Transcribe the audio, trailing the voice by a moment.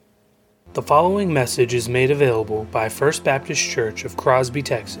The following message is made available by First Baptist Church of Crosby,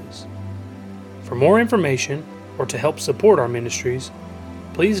 Texas. For more information or to help support our ministries,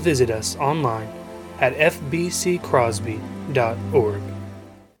 please visit us online at fbccrosby.org.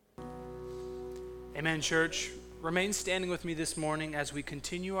 Amen, church. Remain standing with me this morning as we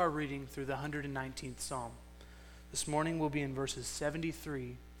continue our reading through the 119th Psalm. This morning we'll be in verses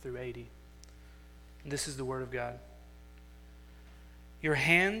 73 through 80. And this is the Word of God. Your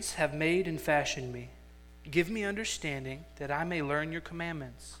hands have made and fashioned me. Give me understanding that I may learn your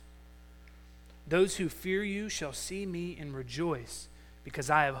commandments. Those who fear you shall see me and rejoice,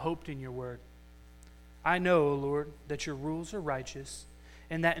 because I have hoped in your word. I know, O Lord, that your rules are righteous,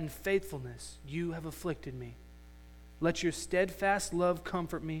 and that in faithfulness you have afflicted me. Let your steadfast love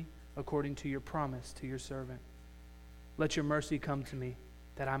comfort me according to your promise to your servant. Let your mercy come to me,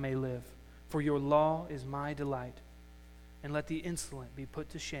 that I may live, for your law is my delight. And let the insolent be put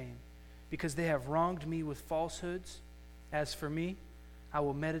to shame, because they have wronged me with falsehoods. As for me, I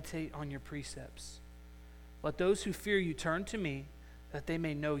will meditate on your precepts. Let those who fear you turn to me, that they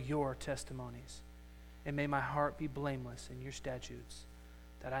may know your testimonies. And may my heart be blameless in your statutes,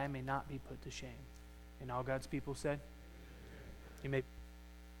 that I may not be put to shame. And all God's people said, you may.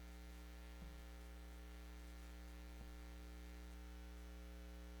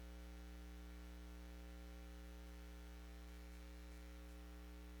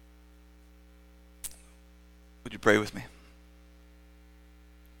 Would you pray with me?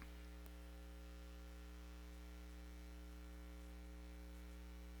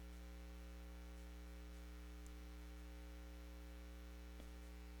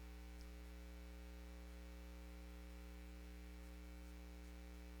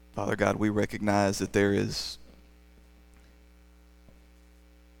 Father God, we recognize that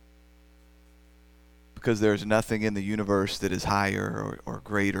because there's nothing in the universe that is higher or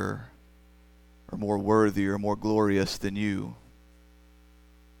greater or more worthy or more glorious than you.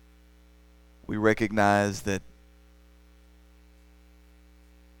 We recognize that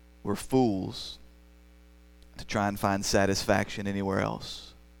we're fools to try and find satisfaction anywhere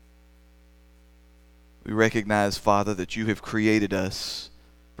else. We recognize, Father, that you have created us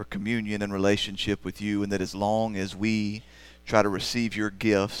for communion and relationship with you, and that as long as we try to receive your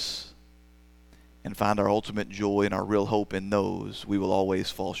gifts and find our ultimate joy and our real hope in those, we will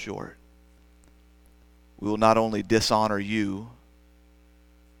always fall short. We will not only dishonor you,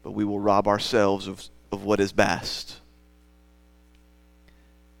 but we will rob ourselves of what is best.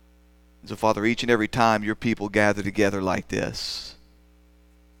 And so, Father, each and every time your people gather together like this,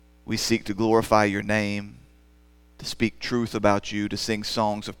 we seek to glorify your name, to speak truth about you, to sing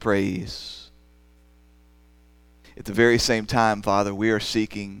songs of praise. At the very same time, Father, we are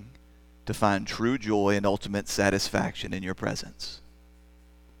seeking to find true joy and ultimate satisfaction in your presence.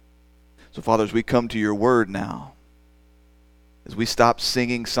 So, Father, as we come to your word now, as we stop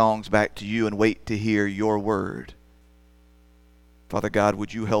singing songs back to you and wait to hear your word, Father God,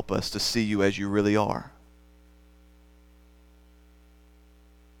 would you help us to see you as you really are?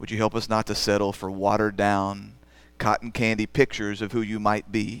 Would you help us not to settle for watered down, cotton candy pictures of who you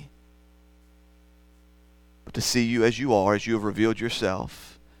might be, but to see you as you are, as you have revealed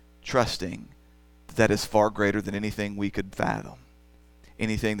yourself, trusting that is far greater than anything we could fathom,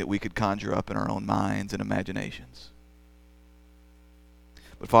 anything that we could conjure up in our own minds and imaginations.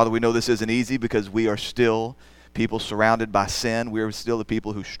 But Father, we know this isn't easy because we are still people surrounded by sin. We are still the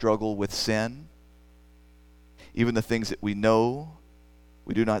people who struggle with sin. Even the things that we know,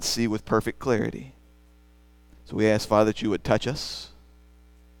 we do not see with perfect clarity. So we ask, Father, that you would touch us,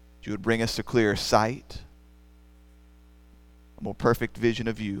 that you would bring us to clear sight, a more perfect vision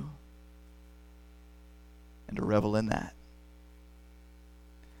of you, and to revel in that.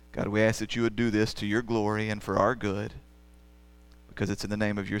 God, we ask that you would do this to your glory and for our good, because it's in the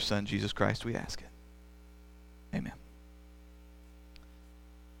name of your Son, Jesus Christ, we ask it. Amen.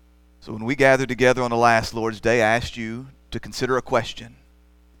 So when we gathered together on the last Lord's Day, I asked you to consider a question.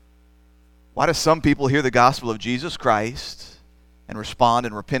 Why do some people hear the gospel of Jesus Christ and respond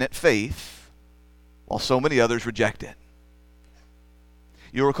in repentant faith, while so many others reject it?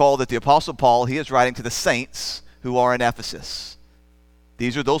 You'll recall that the Apostle Paul, he is writing to the saints who are in Ephesus.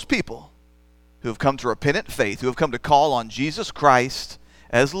 These are those people who have come to repentant faith, who have come to call on Jesus Christ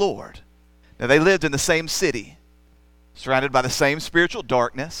as Lord. Now, they lived in the same city, surrounded by the same spiritual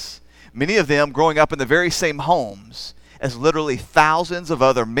darkness, many of them growing up in the very same homes as literally thousands of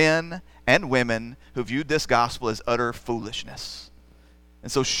other men and women who viewed this gospel as utter foolishness.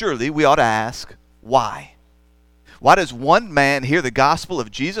 And so surely we ought to ask, why? Why does one man hear the gospel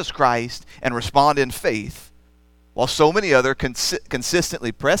of Jesus Christ and respond in faith, while so many others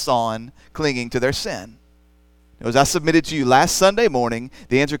consistently press on, clinging to their sin? Now, as I submitted to you last Sunday morning,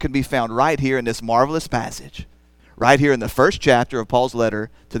 the answer can be found right here in this marvelous passage, right here in the first chapter of Paul's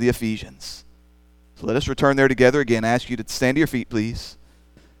letter to the Ephesians. So let us return there together again. I ask you to stand to your feet, please.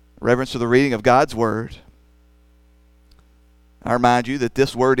 Reverence to the reading of God's Word. I remind you that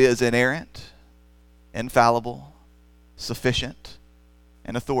this Word is inerrant, infallible, sufficient,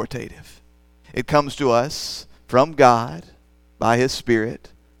 and authoritative. It comes to us from God by His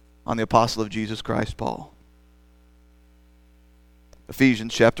Spirit on the apostle of Jesus Christ, Paul.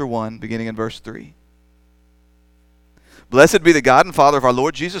 Ephesians chapter 1, beginning in verse 3. Blessed be the God and Father of our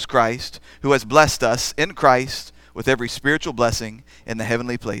Lord Jesus Christ, who has blessed us in Christ with every spiritual blessing in the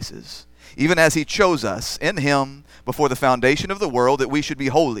heavenly places, even as He chose us in Him before the foundation of the world, that we should be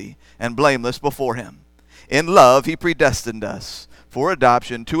holy and blameless before Him. In love He predestined us for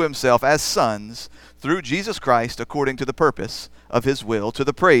adoption to Himself as sons through Jesus Christ, according to the purpose of His will, to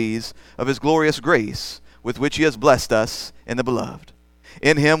the praise of His glorious grace, with which He has blessed us in the Beloved.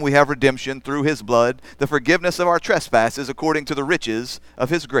 In Him we have redemption through His blood, the forgiveness of our trespasses, according to the riches of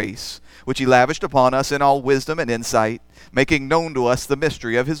His grace, which He lavished upon us in all wisdom and insight, making known to us the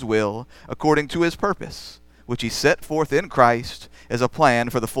mystery of His will, according to His purpose, which He set forth in Christ as a plan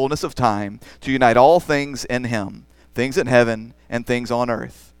for the fullness of time, to unite all things in Him, things in heaven and things on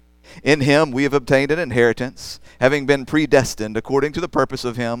earth. In Him we have obtained an inheritance, having been predestined according to the purpose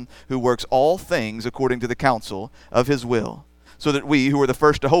of Him who works all things according to the counsel of His will, so that we who were the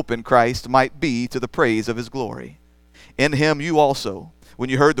first to hope in Christ might be to the praise of His glory. In Him you also,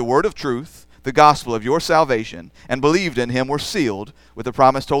 when you heard the word of truth, the gospel of your salvation, and believed in Him, were sealed with the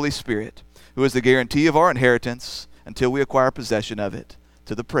promised Holy Spirit, who is the guarantee of our inheritance until we acquire possession of it,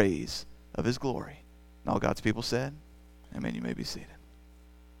 to the praise of His glory. And all God's people said, amen. You may be seated.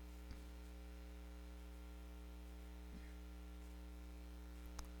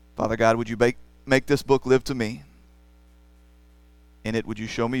 Father God, would you make this book live to me? In it, would you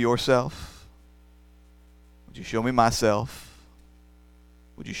show me yourself? Would you show me myself?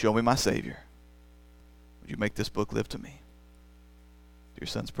 Would you show me my Savior? Would you make this book live to me? In your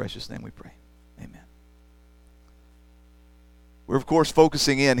Son's precious name we pray. Amen. We're, of course,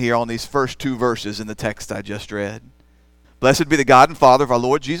 focusing in here on these first two verses in the text I just read. Blessed be the God and Father of our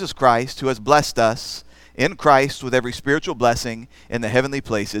Lord Jesus Christ, who has blessed us in Christ with every spiritual blessing in the heavenly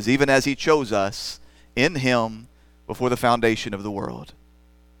places, even as He chose us in Him before the foundation of the world.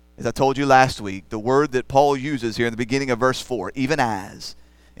 As I told you last week, the word that Paul uses here in the beginning of verse 4, even as,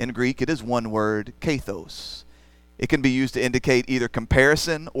 in Greek it is one word, kathos. It can be used to indicate either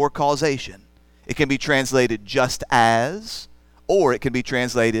comparison or causation. It can be translated just as, or it can be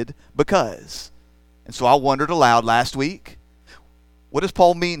translated because. And so I wondered aloud last week, what does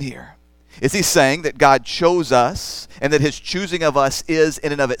Paul mean here? Is he saying that God chose us and that His choosing of us is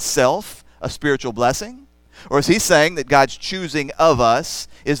in and of itself a spiritual blessing? Or is he saying that God's choosing of us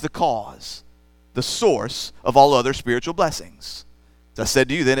is the cause, the source of all other spiritual blessings? As I said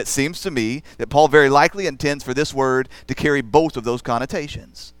to you then, it seems to me that Paul very likely intends for this word to carry both of those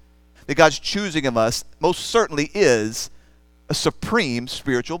connotations. That God's choosing of us most certainly is a supreme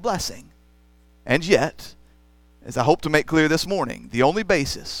spiritual blessing. And yet, as I hope to make clear this morning, the only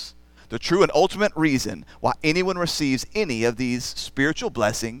basis, the true and ultimate reason why anyone receives any of these spiritual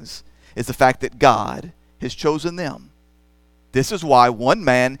blessings is the fact that God has chosen them. This is why one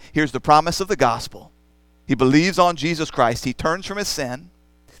man hears the promise of the gospel. He believes on Jesus Christ. He turns from his sin.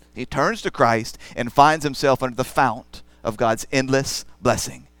 He turns to Christ and finds himself under the fount of God's endless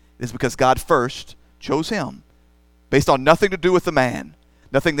blessing. It is because God first chose him, based on nothing to do with the man,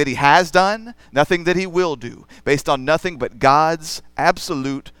 nothing that he has done, nothing that he will do, based on nothing but God's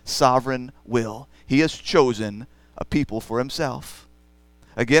absolute sovereign will. He has chosen a people for Himself.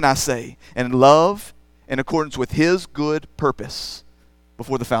 Again, I say, in love, in accordance with His good purpose,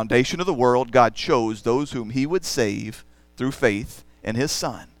 before the foundation of the world, God chose those whom He would save through faith in His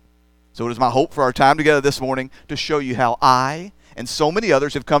Son. So it is my hope for our time together this morning to show you how I and so many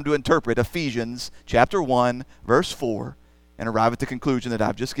others have come to interpret Ephesians chapter 1, verse 4, and arrive at the conclusion that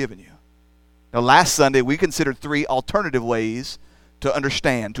I've just given you. Now, last Sunday, we considered 3 alternative ways to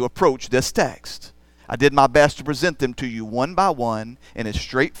understand, to approach this text. I did my best to present them to you one by one in as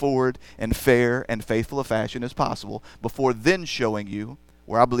straightforward and fair and faithful a fashion as possible, before then showing you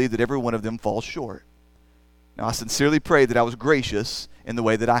where I believe that every one of them falls short. Now, I sincerely pray that I was gracious in the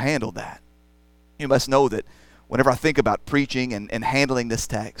way that I handled that. You must know that whenever I think about preaching and handling this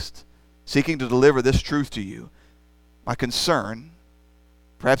text, seeking to deliver this truth to you, my concern,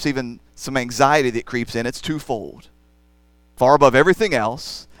 perhaps even some anxiety that creeps in, it's twofold. Far above everything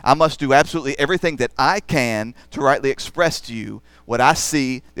else, I must do absolutely everything that I can to rightly express to you what I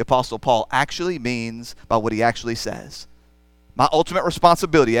see the Apostle Paul actually means by what he actually says. My ultimate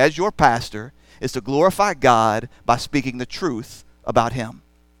responsibility as your pastor is to glorify God by speaking the truth about him.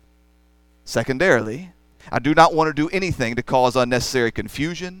 Secondarily, I do not want to do anything to cause unnecessary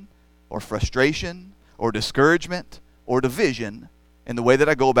confusion or frustration or discouragement or division in the way that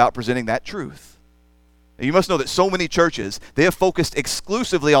I go about presenting that truth. Now, you must know that so many churches, they have focused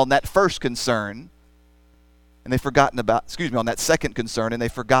exclusively on that first concern, and they've forgotten about, on that second concern, and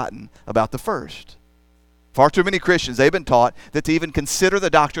they've forgotten about the first. Far too many Christians, they've been taught that to even consider the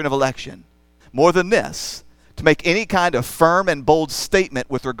doctrine of election, more than this, to make any kind of firm and bold statement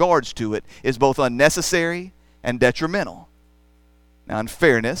with regards to it is both unnecessary and detrimental. Now, in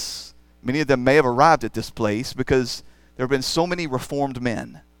fairness, many of them may have arrived at this place because there have been so many reformed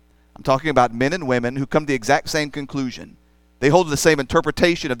men. I'm talking about men and women who come to the exact same conclusion. They hold the same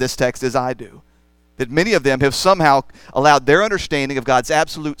interpretation of this text as I do. That many of them have somehow allowed their understanding of God's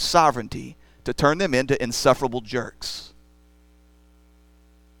absolute sovereignty to turn them into insufferable jerks.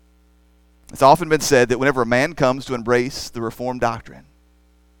 It's often been said that whenever a man comes to embrace the Reformed doctrine,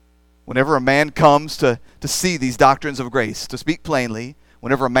 whenever a man comes to see these doctrines of grace, to speak plainly,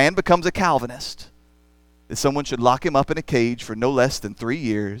 whenever a man becomes a Calvinist, that someone should lock him up in a cage for no less than 3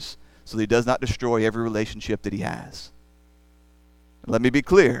 years so that he does not destroy every relationship that he has. Let me be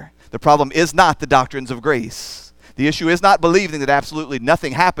clear. The problem is not the doctrines of grace. The issue is not believing that absolutely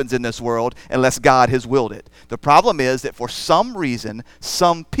nothing happens in this world unless God has willed it. The problem is that for some reason,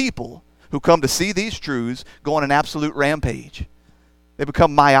 some people who come to see these truths go on an absolute rampage. They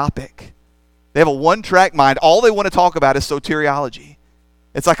become myopic. They have a one-track mind. All they want to talk about is soteriology.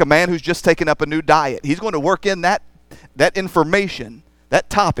 It's like a man who's just taken up a new diet. He's going to work in that information, that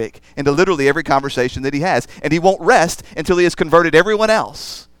topic, into literally every conversation that he has. And he won't rest until he has converted everyone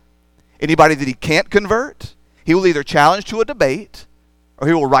else. Anybody that he can't convert, he will either challenge to a debate or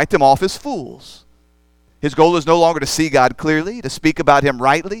he will write them off as fools. His goal is no longer to see God clearly, to speak about him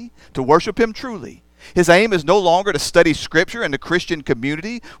rightly, to worship him truly. His aim is no longer to study Scripture in the Christian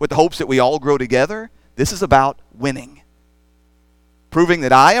community with the hopes that we all grow together. This is about winning. Proving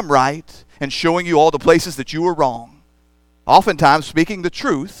that I am right and showing you all the places that you are wrong. Oftentimes speaking the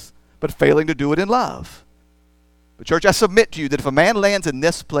truth, but failing to do it in love. But church, I submit to you that if a man lands in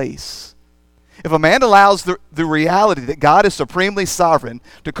this place, if a man allows the reality that God is supremely sovereign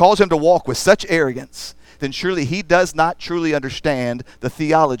to cause him to walk with such arrogance, then surely he does not truly understand the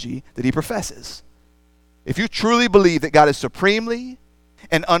theology that he professes. If you truly believe that God is supremely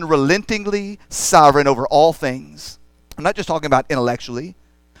and unrelentingly sovereign over all things, I'm not just talking about intellectually,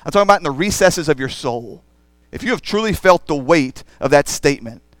 I'm talking about in the recesses of your soul. If you have truly felt the weight of that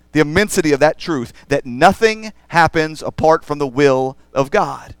statement, the immensity of that truth, that nothing happens apart from the will of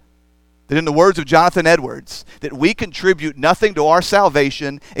God, that in the words of Jonathan Edwards, that we contribute nothing to our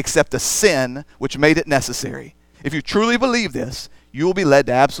salvation except the sin which made it necessary. If you truly believe this, you will be led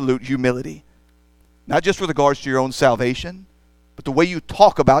to absolute humility. Not just with regards to your own salvation, but the way you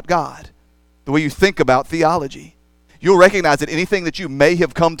talk about God, the way you think about theology. You'll recognize that anything that you may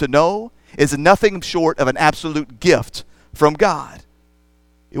have come to know is nothing short of an absolute gift from God.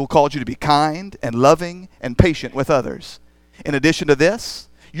 It will cause you to be kind and loving and patient with others. In addition to this,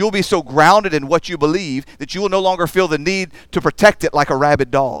 you'll be so grounded in what you believe that you will no longer feel the need to protect it like a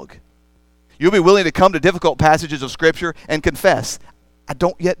rabid dog. You'll be willing to come to difficult passages of Scripture and confess, I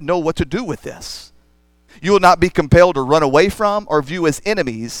don't yet know what to do with this. You will not be compelled to run away from or view as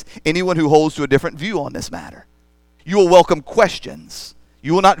enemies anyone who holds to a different view on this matter. You will welcome questions.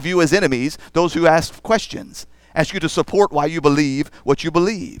 You will not view as enemies those who ask questions, ask you to support why you believe what you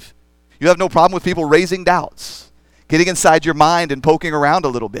believe. You have no problem with people raising doubts, getting inside your mind and poking around a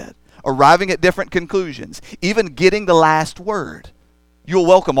little bit, arriving at different conclusions, even getting the last word. You will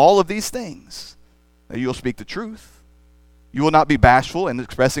welcome all of these things. Now, you will speak the truth. You will not be bashful in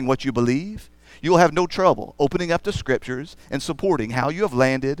expressing what you believe. You will have no trouble opening up the Scriptures and supporting how you have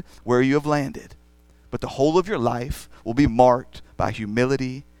landed where you have landed. But the whole of your life will be marked by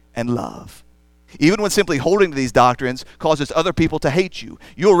humility and love. Even when simply holding to these doctrines causes other people to hate you,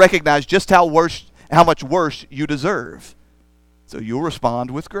 you will recognize just how much worse you deserve. So you'll respond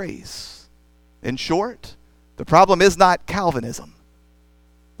with grace. In short, the problem is not Calvinism.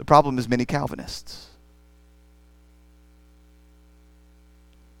 The problem is many Calvinists.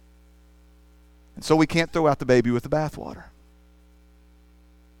 And so we can't throw out the baby with the bathwater.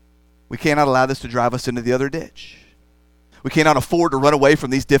 We cannot allow this to drive us into the other ditch. We cannot afford to run away from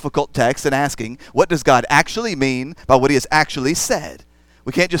these difficult texts and asking, what does God actually mean by what he has actually said?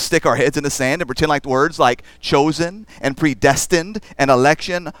 We can't just stick our heads in the sand and pretend like words like chosen and predestined and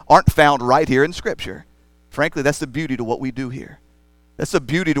election aren't found right here in Scripture. Frankly, that's the beauty to what we do here. That's the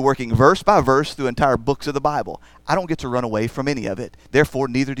beauty to working verse by verse through entire books of the Bible. I don't get to run away from any of it. Therefore,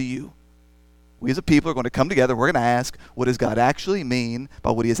 neither do you. We as a people are going to come together. We're going to ask, what does God actually mean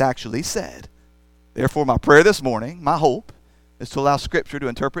by what he has actually said? Therefore, my prayer this morning, my hope, is to allow Scripture to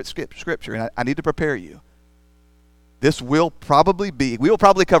interpret Scripture. And I need to prepare you. We will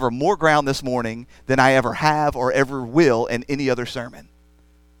probably cover more ground this morning than I ever have or ever will in any other sermon.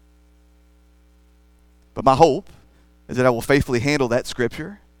 But my hope is that I will faithfully handle that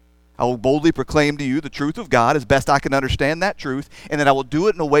Scripture. I will boldly proclaim to you the truth of God as best I can understand that truth, and that I will do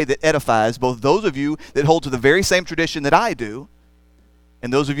it in a way that edifies both those of you that hold to the very same tradition that I do,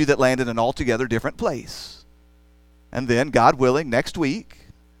 and those of you that land in an altogether different place. And then, God willing, next week,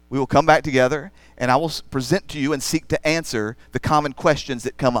 we will come back together, and I will present to you and seek to answer the common questions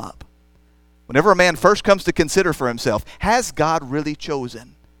that come up. Whenever a man first comes to consider for himself, has God really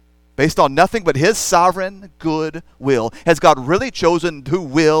chosen? Based on nothing but his sovereign good will, has God really chosen who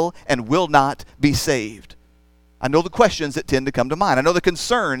will and will not be saved? I know the questions that tend to come to mind. I know the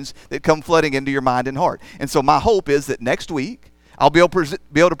concerns that come flooding into your mind and heart. And so my hope is that next week, I'll be able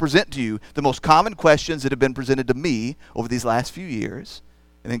to present to you the most common questions that have been presented to me over these last few years,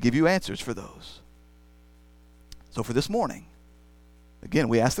 and then give you answers for those. So for this morning, again,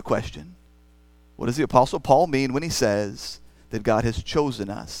 we ask the question, what does the Apostle Paul mean when he says that God has chosen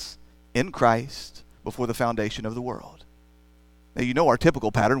us in Christ before the foundation of the world? Now, you know our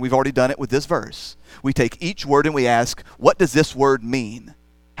typical pattern. We've already done it with this verse. We take each word and we ask, what does this word mean?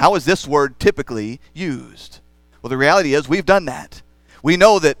 How is this word typically used? Well, the reality is we've done that. We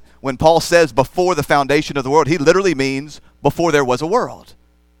know that when Paul says before the foundation of the world, he literally means before there was a world.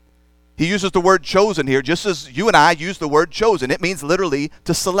 He uses the word chosen here just as you and I use the word chosen. It means literally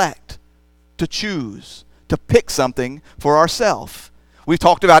to select, to choose, to pick something for ourselves. We've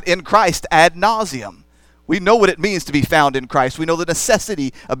talked about in Christ ad nauseum. We know what it means to be found in Christ. We know the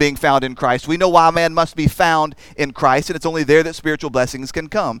necessity of being found in Christ. We know why a man must be found in Christ, and it's only there that spiritual blessings can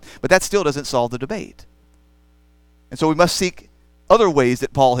come. But that still doesn't solve the debate. And so we must seek other ways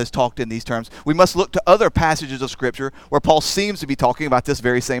that Paul has talked in these terms. We must look to other passages of Scripture where Paul seems to be talking about this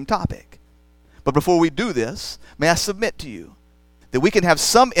very same topic. But before we do this, may I submit to you that we can have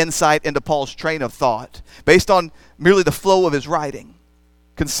some insight into Paul's train of thought based on merely the flow of his writing.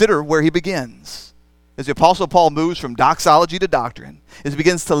 Consider where he begins. As the Apostle Paul moves from doxology to doctrine, as he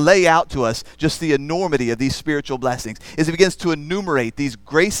begins to lay out to us just the enormity of these spiritual blessings, as he begins to enumerate this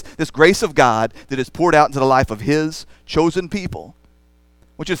grace of God that is poured out into the life of his chosen people,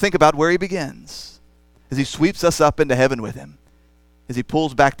 I want you to think about where he begins. As he sweeps us up into heaven with him, as he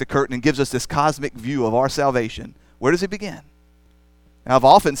pulls back the curtain and gives us this cosmic view of our salvation, where does he begin? Now, I've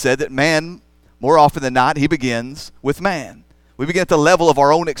often said that man, more often than not, he begins with man. We begin at the level of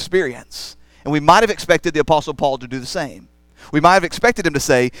our own experience. And we might have expected the Apostle Paul to do the same. We might have expected him to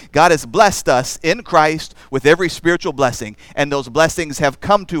say, God has blessed us in Christ with every spiritual blessing, and those blessings have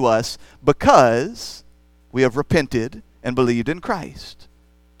come to us because we have repented and believed in Christ.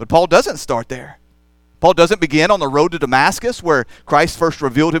 But Paul doesn't start there. Paul doesn't begin on the road to Damascus where Christ first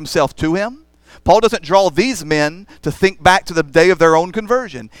revealed himself to him. Paul doesn't draw these men to think back to the day of their own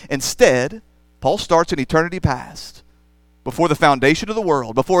conversion. Instead, Paul starts in eternity past. Before the foundation of the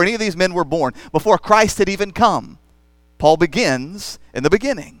world, before any of these men were born, before Christ had even come, Paul begins in the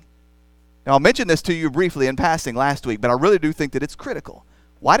beginning. Now, I'll mention this to you briefly in passing last week, but I really do think that it's critical.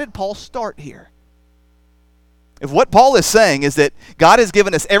 Why did Paul start here? If what Paul is saying is that God has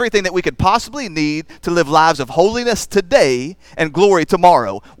given us everything that we could possibly need to live lives of holiness today and glory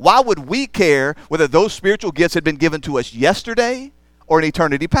tomorrow, why would we care whether those spiritual gifts had been given to us yesterday or in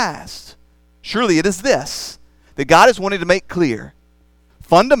eternity past? Surely it is this, that God is wanting to make clear,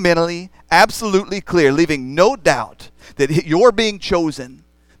 fundamentally, absolutely clear, leaving no doubt that you're being chosen,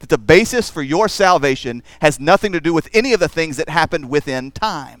 that the basis for your salvation has nothing to do with any of the things that happened within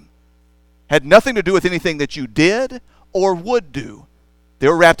time. Had nothing to do with anything that you did or would do. They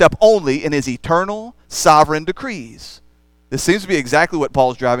were wrapped up only in his eternal, sovereign decrees. This seems to be exactly what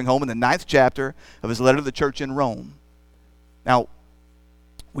Paul's driving home in the 9th chapter of his letter to the church in Rome. Now,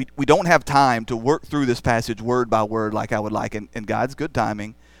 we don't have time to work through this passage word by word like I would like. In God's good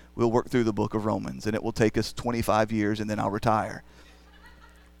timing, we'll work through the book of Romans, and it will take us 25 years, and then I'll retire.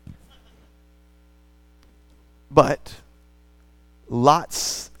 But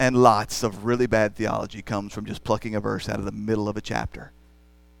lots and lots of really bad theology comes from just plucking a verse out of the middle of a chapter,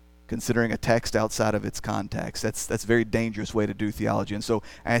 considering a text outside of its context. That's a very dangerous way to do theology. And so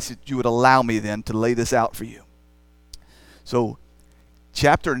I ask that you would allow me then to lay this out for you. So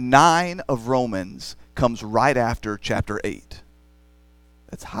Chapter 9 of Romans comes right after chapter 8.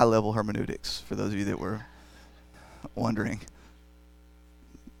 That's high-level hermeneutics, for those of you that were wondering.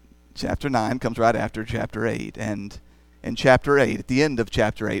 Chapter 9 comes right after chapter 8. And in chapter 8, at the end of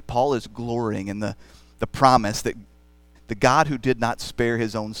chapter 8, Paul is glorying in the promise that the God who did not spare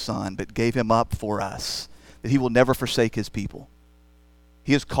his own son, but gave him up for us, that he will never forsake his people.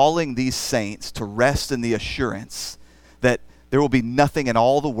 He is calling these saints to rest in the assurance that there will be nothing in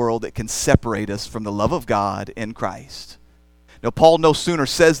all the world that can separate us from the love of God in Christ. Now, Paul no sooner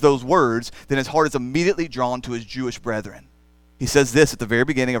says those words than his heart is immediately drawn to his Jewish brethren. He says this at the very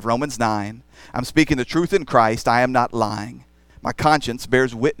beginning of Romans 9, I'm speaking the truth in Christ, I am not lying. My conscience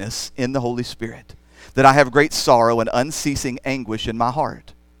bears witness in the Holy Spirit that I have great sorrow and unceasing anguish in my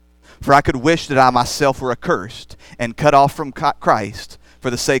heart. For I could wish that I myself were accursed and cut off from Christ for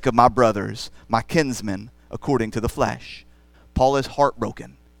the sake of my brothers, my kinsmen, according to the flesh. Paul is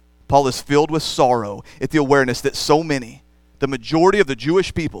heartbroken. Paul is filled with sorrow at the awareness that so many, the majority of the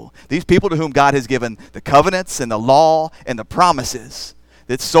Jewish people, these people to whom God has given the covenants and the law and the promises,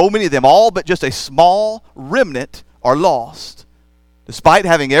 that so many of them, all but just a small remnant, are lost. Despite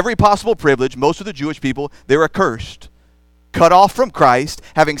having every possible privilege, most of the Jewish people, they're accursed, cut off from Christ,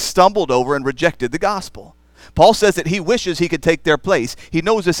 having stumbled over and rejected the gospel. Paul says that he wishes he could take their place. He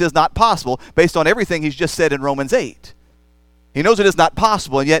knows this is not possible based on everything he's just said in Romans 8. He knows it is not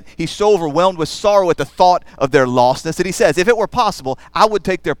possible, and yet he's so overwhelmed with sorrow at the thought of their lostness that he says, if it were possible, I would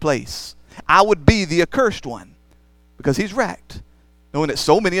take their place. I would be the accursed one, because he's wrecked, knowing that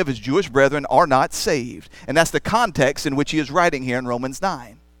so many of his Jewish brethren are not saved. And that's the context in which he is writing here in Romans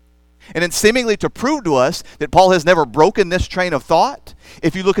 9. And then seemingly to prove to us that Paul has never broken this train of thought,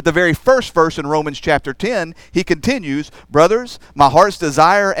 if you look at the very first verse in Romans chapter 10, he continues, brothers, my heart's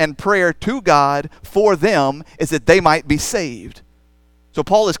desire and prayer to God for them is that they might be saved. So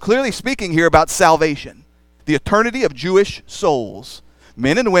Paul is clearly speaking here about salvation, the eternity of Jewish souls.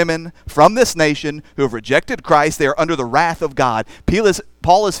 Men and women from this nation who have rejected Christ, they are under the wrath of God.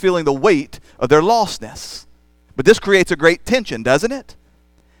 Paul is feeling the weight of their lostness. But this creates a great tension, doesn't it?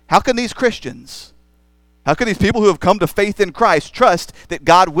 How can these Christians, how can these people who have come to faith in Christ trust that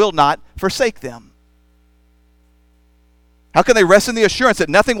God will not forsake them? How can they rest in the assurance that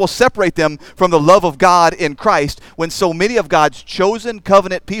nothing will separate them from the love of God in Christ when so many of God's chosen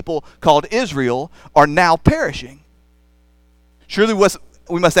covenant people called Israel are now perishing? Surely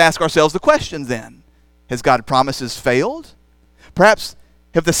we must ask ourselves the questions then. Has God's promises failed? Perhaps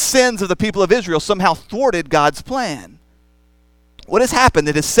have the sins of the people of Israel somehow thwarted God's plan? What has happened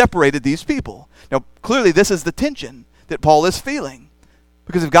that has separated these people? Now, clearly this is the tension that Paul is feeling.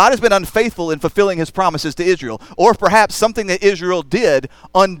 Because if God has been unfaithful in fulfilling his promises to Israel, or if perhaps something that Israel did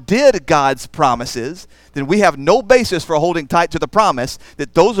undid God's promises, then we have no basis for holding tight to the promise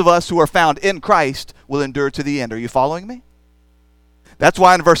that those of us who are found in Christ will endure to the end. Are you following me? That's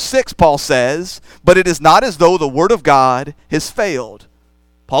why in verse 6 Paul says, but it is not as though the word of God has failed.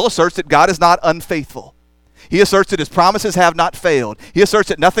 Paul asserts that God is not unfaithful. He asserts that his promises have not failed. He asserts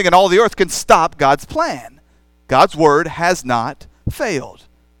that nothing in all the earth can stop God's plan. God's word has not failed.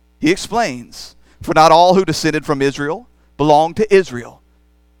 He explains, for not all who descended from Israel belong to Israel.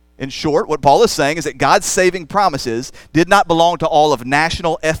 In short, what Paul is saying is that God's saving promises did not belong to all of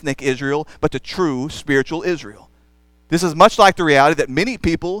national ethnic Israel, but to true spiritual Israel. This is much like the reality that many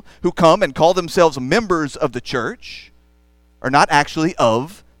people who come and call themselves members of the church are not actually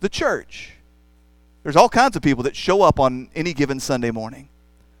of the church. There's all kinds of people that show up on any given Sunday morning.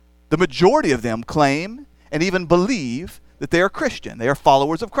 The majority of them claim and even believe that they are Christian. They are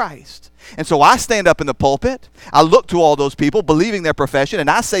followers of Christ. And so I stand up in the pulpit, I look to all those people believing their profession,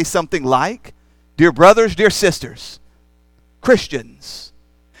 and I say something like, dear brothers, dear sisters, Christians,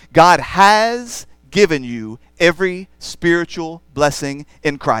 God has given you every spiritual blessing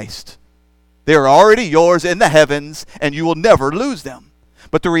in Christ. They are already yours in the heavens, and you will never lose them.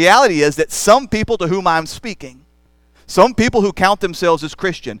 But the reality is that some people to whom I'm speaking, some people who count themselves as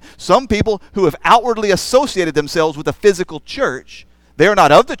Christian, some people who have outwardly associated themselves with a physical church, they are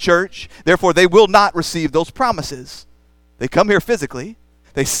not of the church, therefore they will not receive those promises. They come here physically,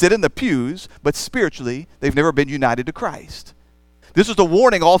 they sit in the pews, but spiritually they've never been united to Christ. This is the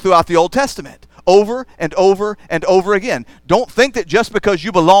warning all throughout the Old Testament, over and over and over again. Don't think that just because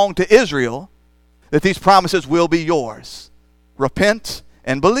you belong to Israel that these promises will be yours. Repent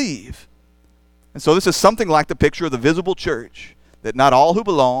and believe. And so this is something like the picture of the visible church, that not all who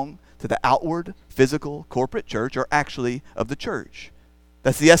belong to the outward, physical, corporate church are actually of the church.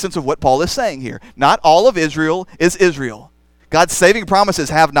 That's the essence of what Paul is saying here. Not all of Israel is Israel. God's saving promises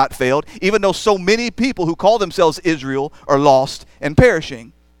have not failed, even though so many people who call themselves Israel are lost and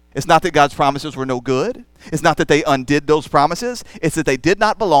perishing. It's not that God's promises were no good. It's not that they undid those promises. It's that they did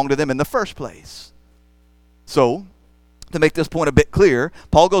not belong to them in the first place. So, to make this point a bit clear,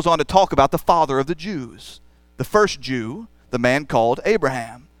 Paul goes on to talk about the father of the Jews, the first Jew, the man called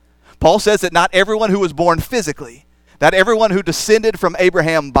Abraham. Paul says that not everyone who was born physically, not everyone who descended from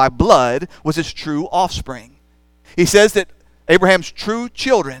Abraham by blood was his true offspring. He says that Abraham's true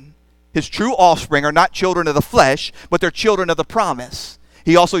children, his true offspring, are not children of the flesh, but they're children of the promise.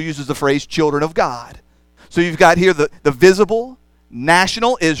 He also uses the phrase children of God. So you've got here the visible,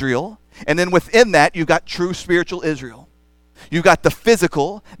 national Israel, and then within that you've got true spiritual Israel. You've got the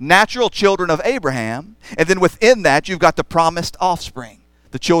physical, natural children of Abraham, and then within that you've got the promised offspring,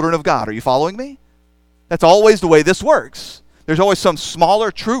 the children of God. Are you following me? That's always the way this works. There's always some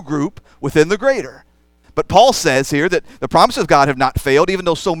smaller true group within the greater. But Paul says here that the promises of God have not failed, even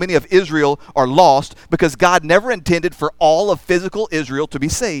though so many of Israel are lost, because God never intended for all of physical Israel to be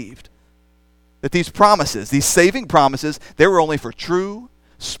saved. That these promises, these saving promises, they were only for true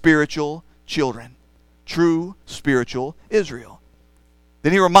spiritual children, true spiritual Israel.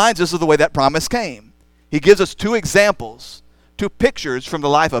 Then he reminds us of the way that promise came. He gives us two examples, two pictures from the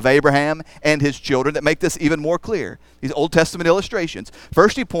life of Abraham and his children that make this even more clear. These Old Testament illustrations.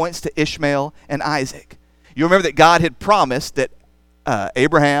 First, he points to Ishmael and Isaac. You remember that God had promised that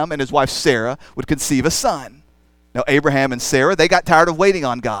Abraham and his wife Sarah would conceive a son. Now, Abraham and Sarah, they got tired of waiting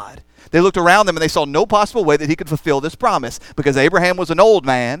on God. They looked around them and they saw no possible way that he could fulfill this promise because Abraham was an old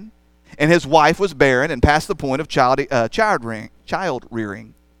man and his wife was barren and past the point of child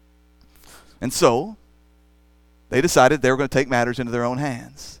rearing. And so, they decided they were going to take matters into their own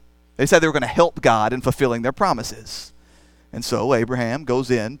hands. They decided they were going to help God in fulfilling their promises. And so Abraham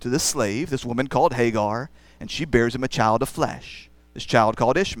goes in to this slave, this woman called Hagar, and she bears him a child of flesh, this child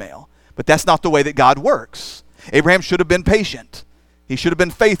called Ishmael. But that's not the way that God works. Abraham should have been patient. He should have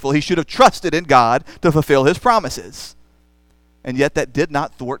been faithful. He should have trusted in God to fulfill his promises. And yet that did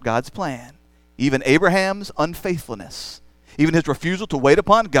not thwart God's plan. Even Abraham's unfaithfulness, even his refusal to wait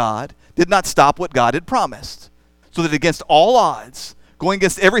upon God, did not stop what God had promised. So that against all odds, going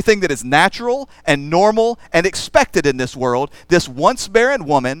against everything that is natural and normal and expected in this world, this once barren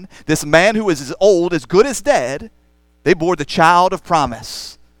woman, this man who is as old, as good as dead, they bore the child of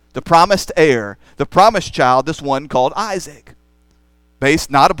promise, the promised heir, the promised child, this one called Isaac, based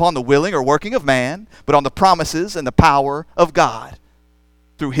not upon the willing or working of man, but on the promises and the power of God.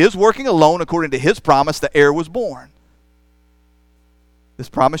 Through his working alone, according to his promise, the heir was born. This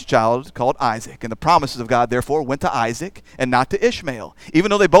promised child called Isaac. And the promises of God, therefore, went to Isaac and not to Ishmael,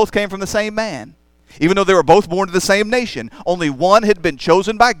 even though they both came from the same man. Even though they were both born to the same nation, only one had been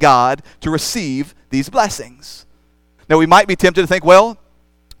chosen by God to receive these blessings. Now, we might be tempted to think, well,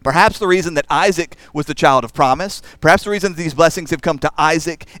 perhaps the reason that Isaac was the child of promise, perhaps the reason that these blessings have come to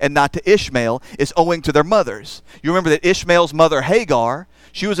Isaac and not to Ishmael is owing to their mothers. You remember that Ishmael's mother, Hagar,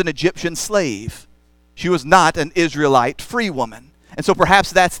 she was an Egyptian slave. She was not an Israelite free woman. And so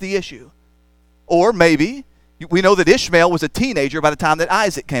perhaps that's the issue. Or maybe, we know that Ishmael was a teenager by the time that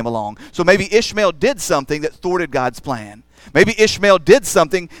Isaac came along. So maybe Ishmael did something that thwarted God's plan. Maybe Ishmael did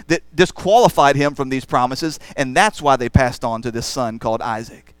something that disqualified him from these promises, and that's why they passed on to this son called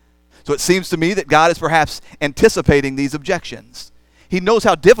Isaac. So it seems to me that God is perhaps anticipating these objections. He knows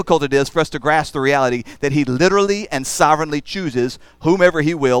how difficult it is for us to grasp the reality that he literally and sovereignly chooses whomever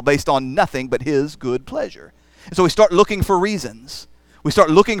he will based on nothing but his good pleasure. And so we start looking for reasons. We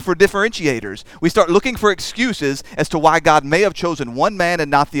start looking for differentiators. We start looking for excuses as to why God may have chosen one man and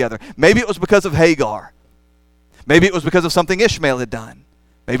not the other. Maybe it was because of Hagar. Maybe it was because of something Ishmael had done.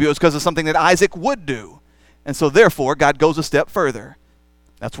 Maybe it was because of something that Isaac would do. And so therefore, God goes a step further.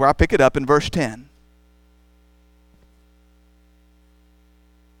 That's where I pick it up in verse 10.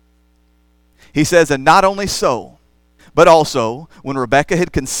 He says, and not only so, but also, when Rebekah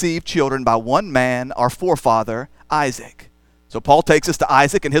had conceived children by one man, our forefather, Isaac. So Paul takes us to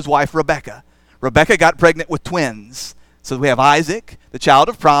Isaac and his wife, Rebekah. Rebekah got pregnant with twins. So we have Isaac, the child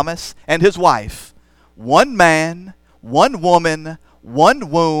of promise, and his wife. One man, one woman, one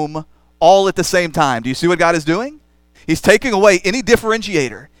womb, all at the same time. Do you see what God is doing? He's taking away any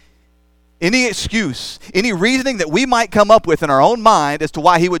differentiator, any excuse, any reasoning that we might come up with in our own mind as to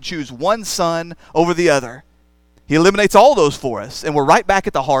why he would choose one son over the other. He eliminates all those for us, and we're right back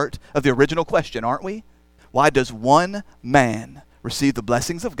at the heart of the original question, aren't we? Why does one man receive the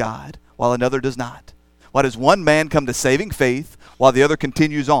blessings of God while another does not? Why does one man come to saving faith while the other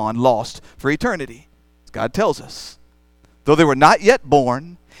continues on lost for eternity? As God tells us, though they were not yet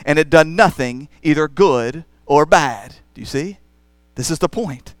born and had done nothing either good or bad. Do you see? This is the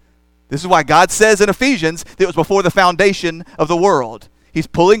point. This is why God says in Ephesians that it was before the foundation of the world. He's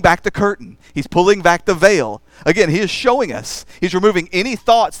pulling back the curtain. He's pulling back the veil. Again, he is showing us. He's removing any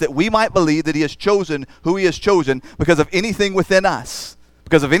thoughts that we might believe that he has chosen who he has chosen because of anything within us,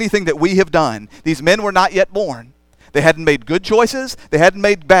 because of anything that we have done. These men were not yet born. They hadn't made good choices. They hadn't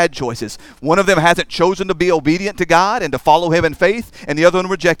made bad choices. One of them hasn't chosen to be obedient to God and to follow him in faith, and the other one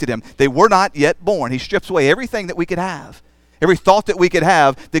rejected him. They were not yet born. He strips away everything that we could have. Every thought that we could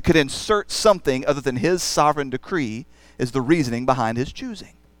have that could insert something other than his sovereign decree is the reasoning behind his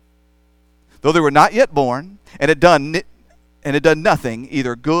choosing. Though they were not yet born and had done nothing,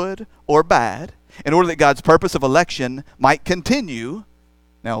 either good or bad, in order that God's purpose of election might continue.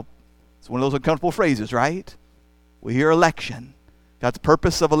 Now, it's one of those uncomfortable phrases, right? We hear election, God's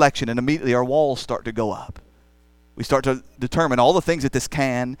purpose of election, and immediately our walls start to go up. We start to determine all the things that this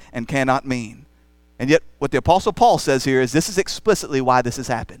can and cannot mean. And yet, what the Apostle Paul says here is this is explicitly why this has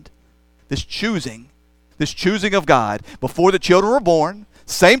happened. This choosing of God before the children were born,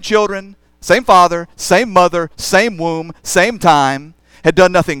 same children, same father, same mother, same womb, same time, had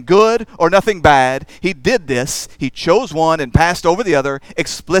done nothing good or nothing bad. He did this. He chose one and passed over the other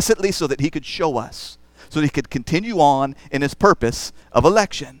explicitly so that he could show us, so that he could continue on in his purpose of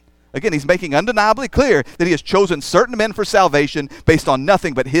election. Again, he's making undeniably clear that he has chosen certain men for salvation based on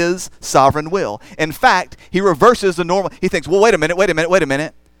nothing but his sovereign will. In fact, he reverses the normal. He thinks, well, wait a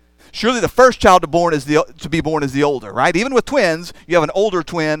minute. Surely the first child to be born is the older, right? Even with twins, you have an older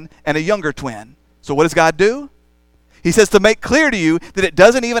twin and a younger twin. So what does God do? He says to make clear to you that it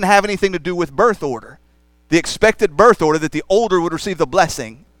doesn't even have anything to do with birth order, the expected birth order that the older would receive the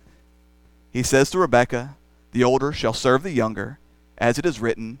blessing. He says to Rebekah, the older shall serve the younger, as it is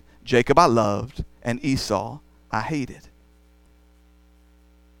written, Jacob I loved, and Esau I hated.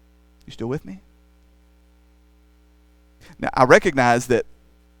 You still with me? Now, I recognize that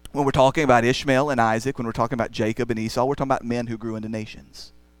when we're talking about Ishmael and Isaac, when we're talking about Jacob and Esau, we're talking about men who grew into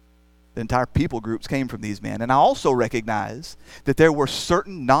nations. The entire people groups came from these men. And I also recognize that there were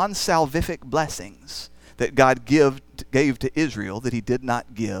certain non-salvific blessings that God gave to Israel that he did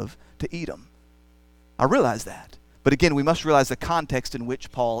not give to Edom. I realize that. But again, we must realize the context in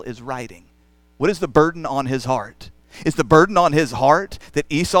which Paul is writing. What is the burden on his heart? Is the burden on his heart that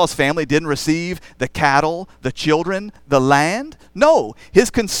Esau's family didn't receive the cattle, the children, the land? No.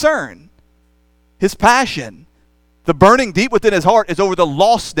 His concern, his passion, the burning deep within his heart is over the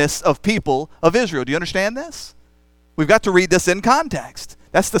lostness of people of Israel. Do you understand this? We've got to read this in context.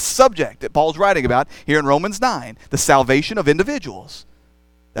 That's the subject that Paul's writing about here in Romans 9, the salvation of individuals.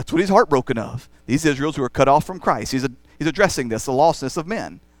 That's what he's heartbroken of. These Israels who are cut off from Christ. He's addressing this, the lostness of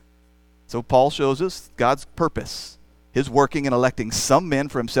men. So Paul shows us God's purpose, his working and electing some men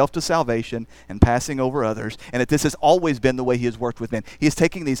for himself to salvation and passing over others, and that this has always been the way he has worked with men. He is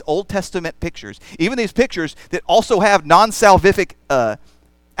taking these Old Testament pictures, even these pictures that also have non-salvific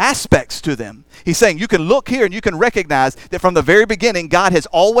aspects to them. He's saying you can look here and you can recognize that from the very beginning, God has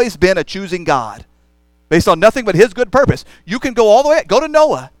always been a choosing God based on nothing but his good purpose. You can go all the way, go to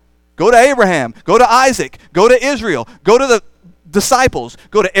Noah, go to Abraham, go to Isaac, go to Israel, go to the disciples,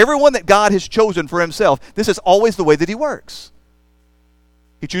 go to everyone that God has chosen for himself. This is always the way that he works.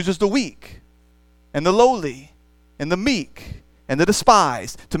 He chooses the weak and the lowly and the meek and the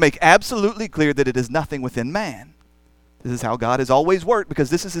despised to make absolutely clear that it is nothing within man. This is how God has always worked because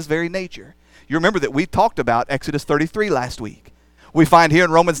this is his very nature. You remember that we talked about Exodus 33 last week. We find here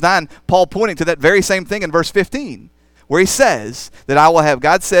in Romans 9, Paul pointing to that very same thing in verse 15. Where he says that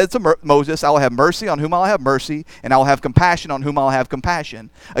God says to Moses, I will have mercy on whom I will have mercy, and I will have compassion on whom I will have compassion.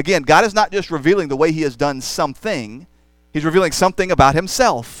 Again, God is not just revealing the way he has done something, he's revealing something about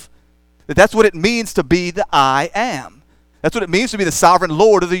himself. That's what it means to be the I am. That's what it means to be the sovereign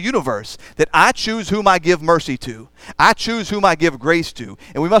Lord of the universe. That I choose whom I give mercy to. I choose whom I give grace to.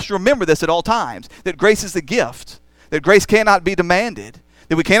 And we must remember this at all times, that grace is the gift, that grace cannot be demanded.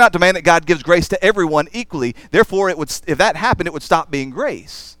 That we cannot demand that God gives grace to everyone equally. Therefore, if that happened, it would stop being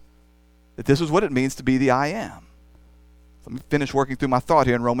grace. That this is what it means to be the I am. Let me finish working through my thought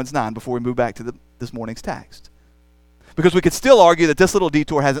here in Romans 9 before we move back to this morning's text. Because we could still argue that this little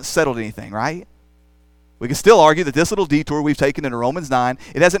detour hasn't settled anything, right? We can still argue that this little detour we've taken into Romans 9,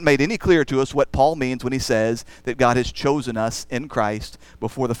 it hasn't made any clear to us what Paul means when he says that God has chosen us in Christ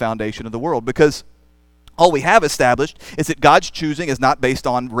before the foundation of the world. Because all we have established is that God's choosing is not based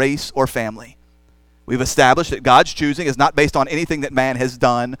on race or family. We've established that God's choosing is not based on anything that man has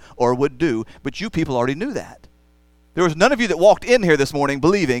done or would do. But you people already knew that. There was none of you that walked in here this morning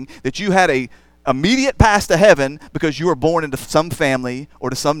believing that you had a immediate pass to heaven because you were born into some family or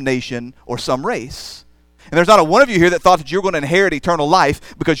to some nation or some race. And there's not a one of you here that thought that you were going to inherit eternal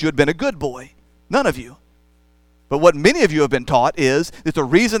life because you had been a good boy. None of you. But what many of you have been taught is that the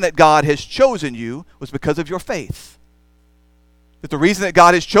reason that God has chosen you was because of your faith. That the reason that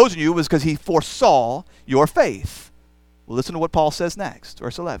God has chosen you was because he foresaw your faith. Well, listen to what Paul says next,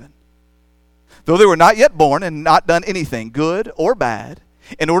 verse 11. Though they were not yet born and not done anything, good or bad,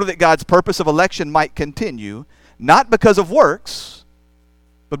 in order that God's purpose of election might continue, not because of works,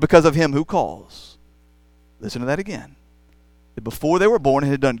 but because of him who calls. Listen to that again. That before they were born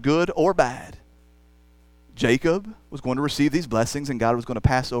and had done good or bad, Jacob was going to receive these blessings and God was going to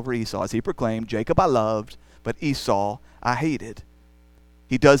pass over Esau. As he proclaimed, Jacob I loved, but Esau I hated.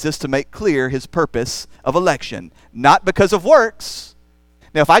 He does this to make clear his purpose of election, not because of works.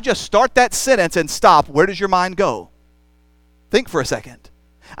 Now, if I just start that sentence and stop, where does your mind go? Think for a second.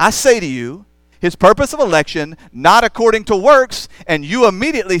 I say to you, his purpose of election, not according to works, and you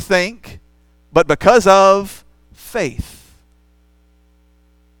immediately think, but because of faith.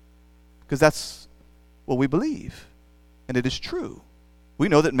 Because that's what we believe, and it is true. We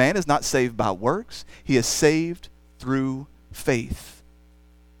know that man is not saved by works. He is saved through faith.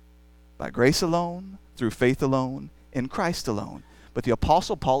 By grace alone, through faith alone, in Christ alone. But the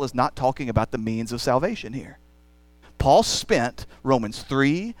Apostle Paul is not talking about the means of salvation here. Paul spent Romans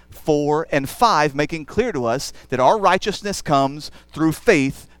 3, 4, and 5 making clear to us that our righteousness comes through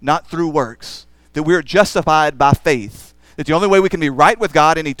faith, not through works. That we are justified by faith. That the only way we can be right with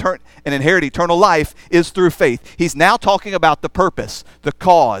God and inherit eternal life is through faith. He's now talking about the purpose, the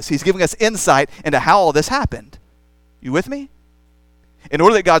cause. He's giving us insight into how all this happened. You with me? In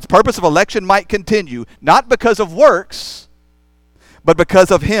order that God's purpose of election might continue, not because of works, but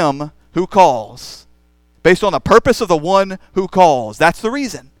because of him who calls. Based on the purpose of the one who calls. That's the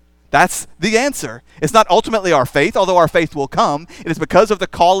reason. That's the answer. It's not ultimately our faith, although our faith will come. It is because of the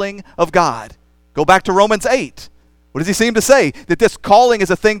calling of God. Go back to Romans 8. What does he seem to say? That this calling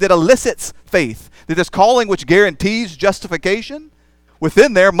is a thing that elicits faith. That this calling which guarantees justification,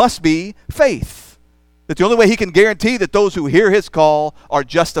 within there must be faith. That the only way he can guarantee that those who hear his call are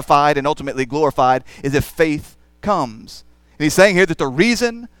justified and ultimately glorified is if faith comes. And he's saying here that the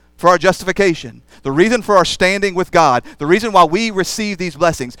reason for our justification, the reason for our standing with God, the reason why we receive these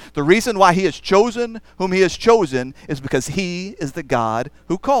blessings, the reason why he has chosen whom he has chosen is because he is the God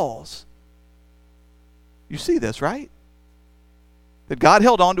who calls. You see this, right? That God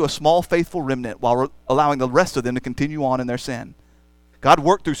held on to a small faithful remnant while allowing the rest of them to continue on in their sin. God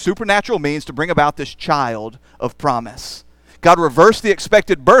worked through supernatural means to bring about this child of promise. God reversed the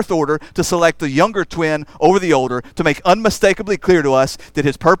expected birth order to select the younger twin over the older to make unmistakably clear to us that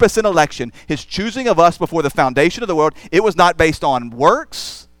his purpose in election, his choosing of us before the foundation of the world, it was not based on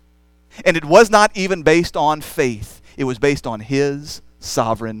works, and it was not even based on faith. It was based on his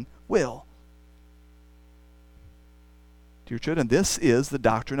sovereign will. Dear children, this is the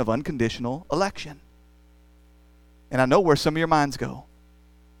doctrine of unconditional election. And I know where some of your minds go.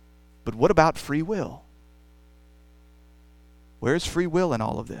 But what about free will? Where's free will in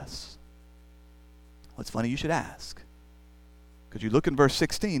all of this? Well, it's funny you should ask. Because you look in verse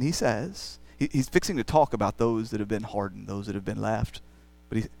 16, he says, he's fixing to talk about those that have been hardened, those that have been left.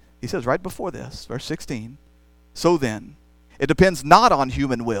 But he says right before this, verse 16, so then, it depends not on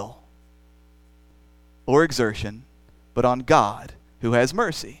human will or exertion, but on God who has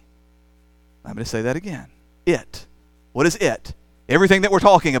mercy. I'm going to say that again. It. What is it? Everything that we're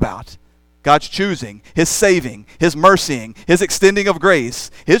talking about. God's choosing, his saving, his mercying, his extending of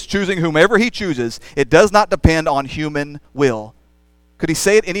grace, his choosing whomever he chooses. It does not depend on human will. Could he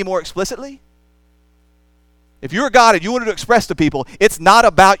say it any more explicitly? If you're God and you wanted to express to people, it's not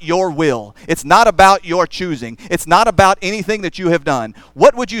about your will. It's not about your choosing. It's not about anything that you have done.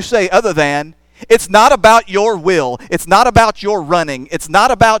 What would you say other than, it's not about your will. It's not about your running. It's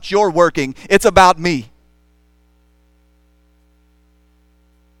not about your working. It's about me.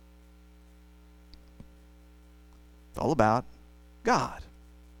 It's all about God.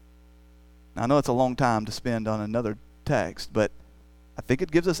 Now, I know it's a long time to spend on another text, but I think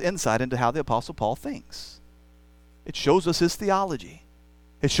it gives us insight into how the Apostle Paul thinks. It shows us his theology.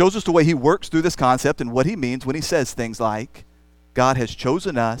 It shows us the way he works through this concept and what he means when he says things like, God has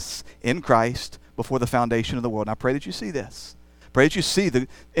chosen us in Christ before the foundation of the world. And I pray that you see this. Pray that you see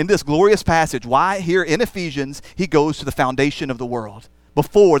in this glorious passage why here in Ephesians he goes to the foundation of the world.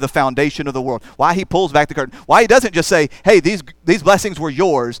 Before the foundation of the world. Why he pulls back the curtain. Why he doesn't just say, hey, these blessings were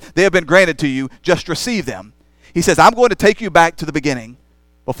yours. They have been granted to you. Just receive them. He says, I'm going to take you back to the beginning.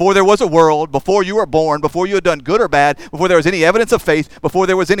 Before there was a world, before you were born, before you had done good or bad, before there was any evidence of faith, before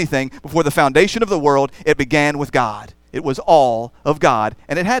there was anything, before the foundation of the world, it began with God. It was all of God.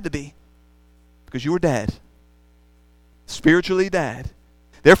 And it had to be. Because you were dead. spiritually dead.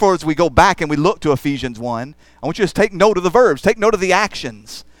 Therefore, as we go back and we look to Ephesians 1, I want you to take note of the verbs, take note of the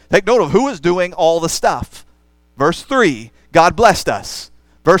actions, take note of who is doing all the stuff. Verse 3, God blessed us.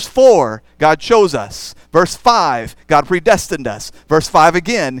 Verse 4, God chose us. Verse 5, God predestined us. Verse 5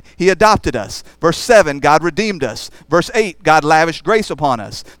 again, He adopted us. Verse 7, God redeemed us. Verse 8, God lavished grace upon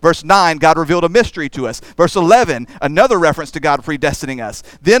us. Verse 9, God revealed a mystery to us. Verse 11, another reference to God predestining us.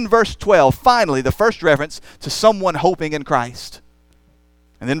 Then verse 12, finally, the first reference to someone hoping in Christ.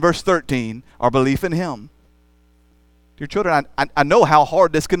 And then verse 13, our belief in Him. Dear children, I know how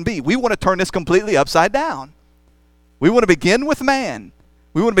hard this can be. We want to turn this completely upside down. We want to begin with man.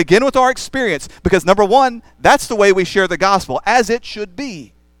 We want to begin with our experience because, number one, that's the way we share the gospel, as it should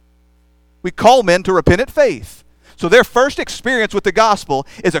be. We call men to repentant faith. So their first experience with the gospel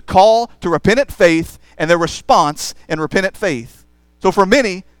is a call to repentant faith and their response in repentant faith. So for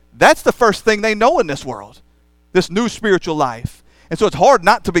many, that's the first thing they know in this world, this new spiritual life. And so it's hard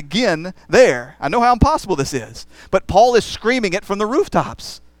not to begin there. I know how impossible this is, but Paul is screaming it from the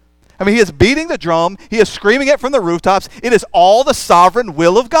rooftops. I mean, he is beating the drum. He is screaming it from the rooftops. It is all the sovereign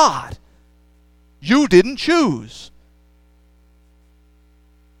will of God. You didn't choose.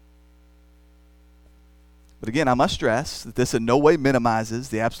 But again, I must stress that this in no way minimizes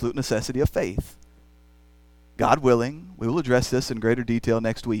the absolute necessity of faith. God willing, we will address this in greater detail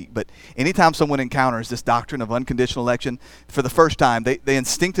next week. But anytime someone encounters this doctrine of unconditional election for the first time, they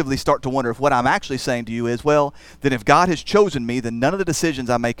instinctively start to wonder if what I'm actually saying to you is, well, then if God has chosen me, then none of the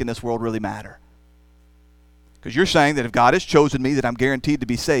decisions I make in this world really matter. Because you're saying that if God has chosen me, that I'm guaranteed to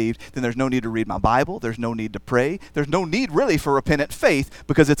be saved, then there's no need to read my Bible, there's no need to pray, there's no need really for repentant faith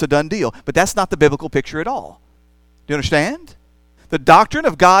because it's a done deal. But that's not the biblical picture at all. Do you understand? The doctrine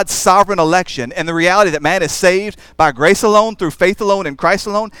of God's sovereign election and the reality that man is saved by grace alone, through faith alone, in Christ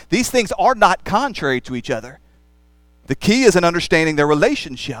alone, these things are not contrary to each other. The key is in understanding their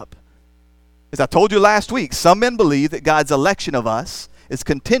relationship. As I told you last week, some men believe that God's election of us is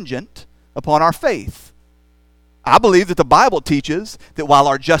contingent upon our faith. I believe that the Bible teaches that while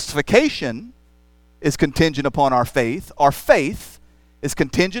our justification is contingent upon our faith is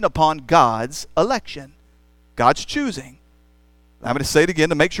contingent upon God's election, God's choosing. I'm going to say it again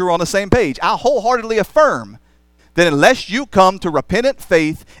to make sure we're on the same page. I wholeheartedly affirm that unless you come to repentant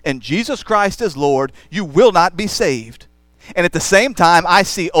faith in Jesus Christ as Lord, you will not be saved. And at the same time, I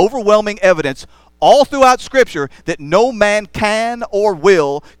see overwhelming evidence all throughout Scripture that no man can or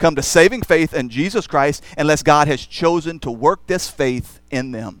will come to saving faith in Jesus Christ unless God has chosen to work this faith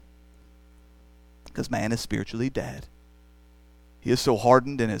in them. Because man is spiritually dead. He is so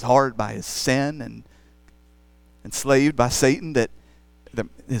hardened in his heart by his sin and enslaved by Satan that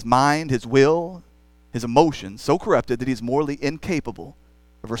his mind, his will, his emotions so corrupted that he's morally incapable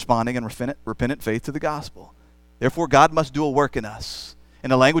of responding in repentant faith to the gospel. Therefore, God must do a work in us. In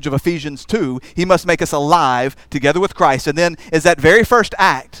the language of Ephesians 2, He must make us alive together with Christ. And then is that very first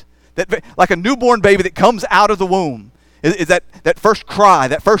act, that like a newborn baby that comes out of the womb, is that first cry,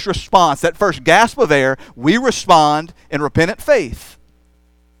 that first response, that first gasp of air, we respond in repentant faith.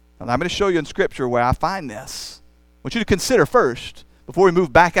 And I'm going to show you in Scripture where I find this. I want you to consider first, before we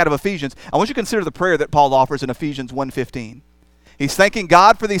move back out of Ephesians, I want you to consider the prayer that Paul offers in Ephesians 1:15. He's thanking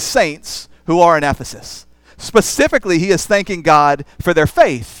God for these saints who are in Ephesus. Specifically, he is thanking God for their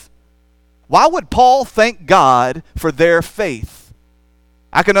faith. Why would Paul thank God for their faith?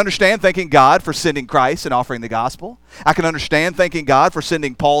 I can understand thanking God for sending Christ and offering the gospel. I can understand thanking God for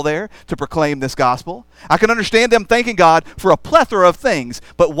sending Paul there to proclaim this gospel. I can understand them thanking God for a plethora of things.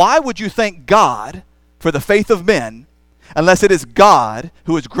 But why would you thank God for the faith of men unless it is God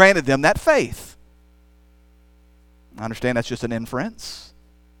who has granted them that faith? I understand that's just an inference.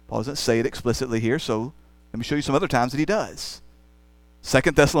 Paul doesn't say it explicitly here, so let me show you some other times that he does.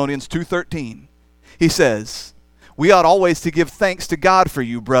 2 Thessalonians 2:13. He says, "We ought always to give thanks to God for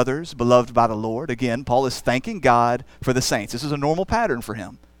you, brothers, beloved by the Lord." Again, Paul is thanking God for the saints. This is a normal pattern for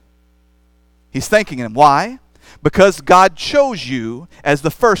him. He's thanking them. Why? Because God chose you as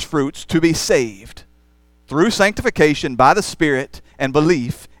the firstfruits to be saved through sanctification by the Spirit and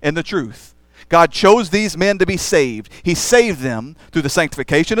belief in the truth. God chose these men to be saved. He saved them through the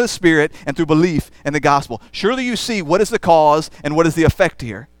sanctification of the Spirit and through belief in the gospel. Surely you see what is the cause and what is the effect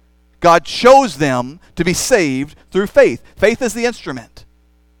here. God chose them to be saved through faith. Faith is the instrument.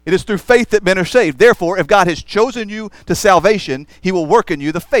 It is through faith that men are saved. Therefore, if God has chosen you to salvation, He will work in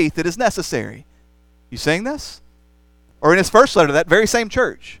you the faith that is necessary. You seeing this? Or in his first letter to that very same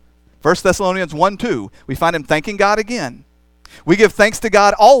church, 1 Thessalonians 1:2, we find him thanking God again. "We give thanks to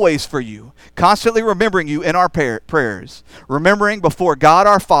God always for you, constantly remembering you in our prayers, remembering before God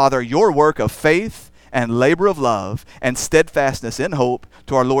our Father your work of faith and labor of love and steadfastness in hope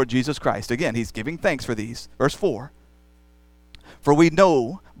to our Lord Jesus Christ. Again, he's giving thanks for these. Verse 4. For we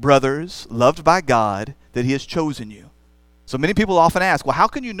know, brothers, loved by God, that he has chosen you. So many people often ask, well, how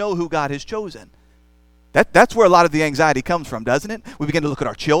can you know who God has chosen? That's where a lot of the anxiety comes from, doesn't it? We begin to look at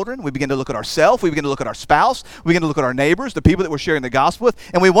our children. We begin to look at ourselves. We begin to look at our spouse. We begin to look at our neighbors, the people that we're sharing the gospel with,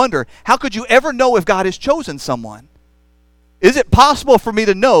 and we wonder, how could you ever know if God has chosen someone? Is it possible for me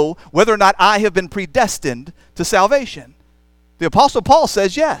to know whether or not I have been predestined to salvation? The Apostle Paul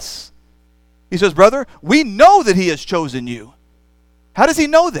says yes. He says, brother, we know that he has chosen you. How does he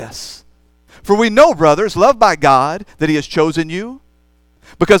know this? For we know, brothers, loved by God, that he has chosen you,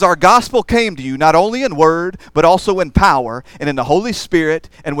 because our gospel came to you not only in word, but also in power and in the Holy Spirit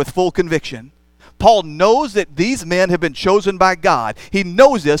and with full conviction. Paul knows that these men have been chosen by God. He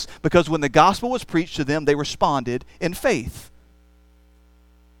knows this because when the gospel was preached to them, they responded in faith.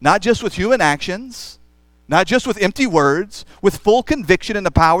 Not just with human actions, not just with empty words, with full conviction in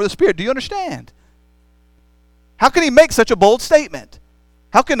the power of the Spirit. Do you understand? How can he make such a bold statement?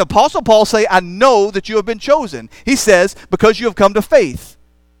 How can the Apostle Paul say, I know that you have been chosen? He says, because you have come to faith.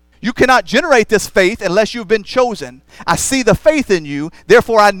 You cannot generate this faith unless you've been chosen. I see the faith in you,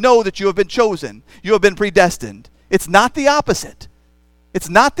 therefore I know that you have been chosen. You have been predestined. It's not the opposite. It's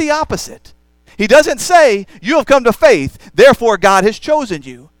not the opposite. He doesn't say, you have come to faith, therefore God has chosen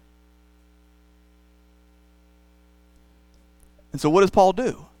you. And so what does Paul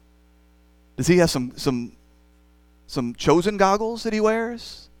do? Does he have some chosen goggles that he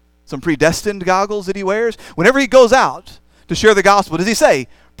wears? Some predestined goggles that he wears? Whenever he goes out to share the gospel, does he say,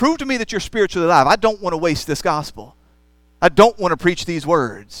 prove to me that you're spiritually alive. I don't want to waste this gospel. I don't want to preach these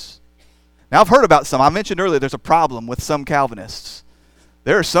words. Now, I've heard about some. I mentioned earlier there's a problem with some Calvinists.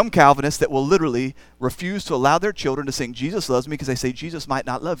 There are some Calvinists that will literally refuse to allow their children to sing Jesus Loves Me because they say Jesus might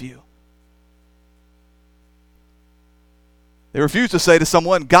not love you. They refuse to say to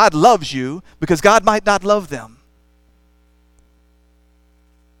someone, God loves you, because God might not love them.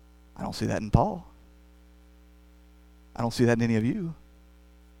 I don't see that in Paul. I don't see that in any of you.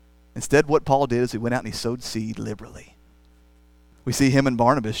 Instead, what Paul did is he went out and he sowed seed liberally. We see him and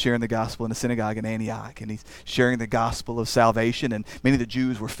Barnabas sharing the gospel in the synagogue in Antioch, and he's sharing the gospel of salvation, and many of the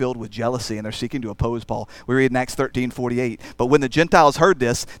Jews were filled with jealousy, and they're seeking to oppose Paul. We read in Acts 13:48, but when the Gentiles heard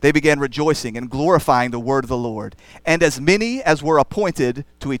this, they began rejoicing and glorifying the word of the Lord. And as many as were appointed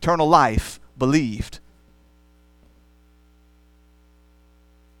to eternal life believed.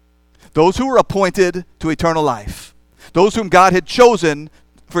 Those who were appointed to eternal life, those whom God had chosen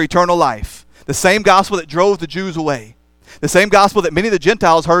for eternal life, the same gospel that drove the Jews away, the same gospel that many of the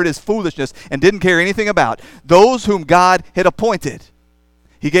Gentiles heard as foolishness and didn't care anything about, those whom God had appointed,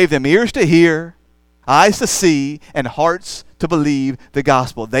 he gave them ears to hear, eyes to see, and hearts to believe the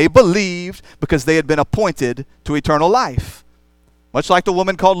gospel. They believed because they had been appointed to eternal life. Much like the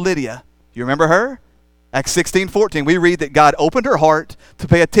woman called Lydia. You remember her? Acts 16:14, we read that God opened her heart to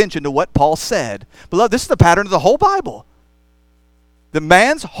pay attention to what Paul said. Beloved, this is the pattern of the whole Bible. The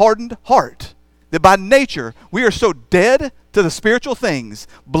man's hardened heart, that by nature we are so dead to the spiritual things,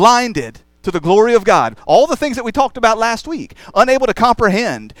 blinded to the glory of God. All the things that we talked about last week, unable to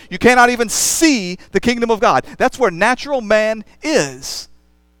comprehend. You cannot even see the kingdom of God. That's where natural man is.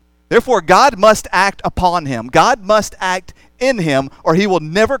 Therefore, God must act upon him. God must act in him, or he will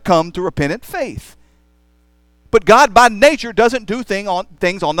never come to repentant faith. But God, by nature, doesn't do things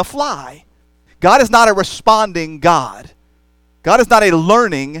on the fly. God is not a responding God. God is not a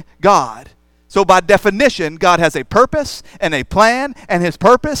learning God. So by definition, God has a purpose and a plan, and his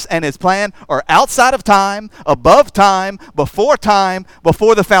purpose and his plan are outside of time, above time, before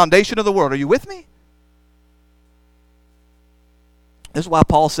the foundation of the world. Are you with me? This is why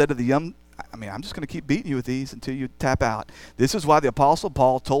Paul said to the young, I'm just going to keep beating you with these until you tap out. This is why the Apostle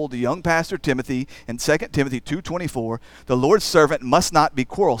Paul told the young pastor Timothy in 2 Timothy 2:24, the Lord's servant must not be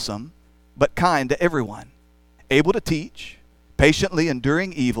quarrelsome, but kind to everyone, able to teach, patiently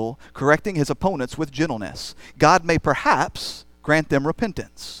enduring evil, correcting his opponents with gentleness. God may perhaps grant them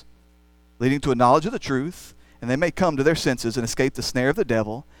repentance, leading to a knowledge of the truth, and they may come to their senses and escape the snare of the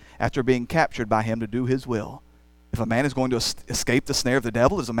devil after being captured by him to do his will. If a man is going to escape the snare of the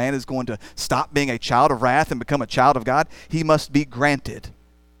devil, if a man is going to stop being a child of wrath and become a child of God, he must be granted.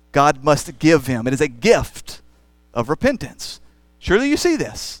 God must give him. It is a gift of repentance. Surely you see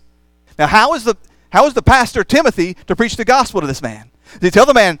this. Now, how is the pastor Timothy to preach the gospel to this man? Did he tell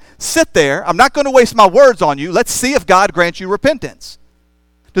the man, sit there, I'm not going to waste my words on you, let's see if God grants you repentance?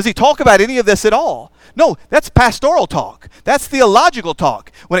 Does he talk about any of this at all? No, that's pastoral talk. That's theological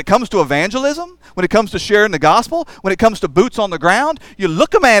talk. When it comes to evangelism, when it comes to sharing the gospel, when it comes to boots on the ground, you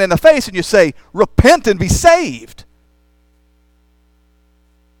look a man in the face and you say, repent and be saved.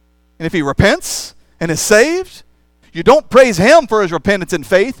 And if he repents and is saved, you don't praise him for his repentance and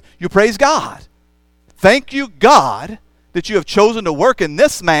faith, you praise God. Thank you, God, that you have chosen to work in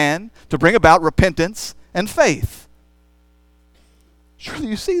this man to bring about repentance and faith. Surely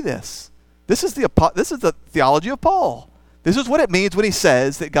you see this. This is the theology of Paul. This is what it means when he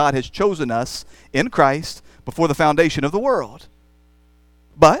says that God has chosen us in Christ before the foundation of the world.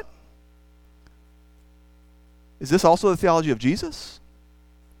 But, is this also the theology of Jesus?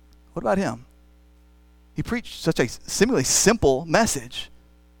 What about him? He preached such a seemingly simple message.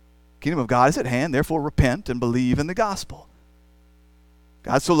 Kingdom of God is at hand, therefore repent and believe in the gospel.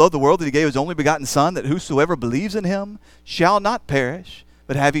 God so loved the world that he gave his only begotten Son, that whosoever believes in him shall not perish,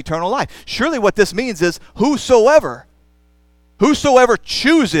 but have eternal life. Surely what this means is whosoever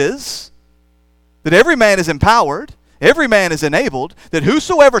chooses, that every man is empowered, every man is enabled, that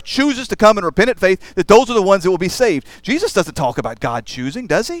whosoever chooses to come in repentant faith, that those are the ones that will be saved. Jesus doesn't talk about God choosing,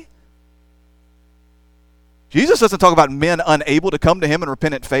 does he? Jesus doesn't talk about men unable to come to him in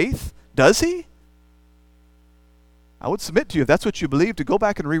repentant faith, does he? I would submit to you, if that's what you believe, to go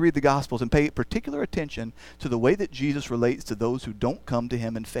back and reread the Gospels and pay particular attention to the way that Jesus relates to those who don't come to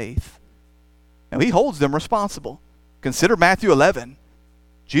him in faith. Now, he holds them responsible. Consider Matthew 11.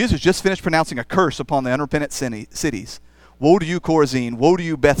 Jesus has just finished pronouncing a curse upon the unrepentant cities. Woe to you, Chorazin! Woe to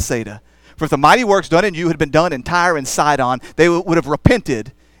you, Bethsaida! For if the mighty works done in you had been done in Tyre and Sidon, they would have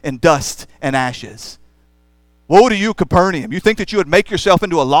repented in dust and ashes. Woe to you, Capernaum! You think that you would make yourself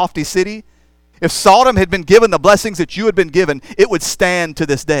into a lofty city? If Sodom had been given the blessings that you had been given, it would stand to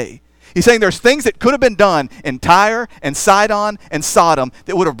this day. He's saying there's things that could have been done in Tyre and Sidon and Sodom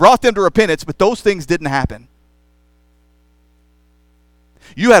that would have brought them to repentance, but those things didn't happen.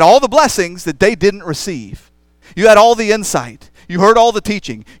 You had all the blessings that they didn't receive. You had all the insight. You heard all the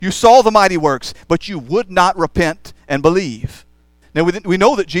teaching. You saw the mighty works, but you would not repent and believe. Now, we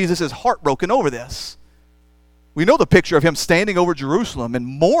know that Jesus is heartbroken over this. We know the picture of him standing over Jerusalem and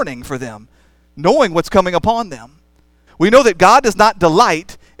mourning for them, knowing what's coming upon them. We know that God does not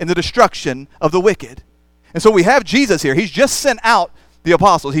delight in the destruction of the wicked. And so we have Jesus here. He's just sent out the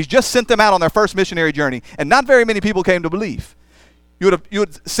apostles. He's just sent them out on their first missionary journey, and not very many people came to believe. You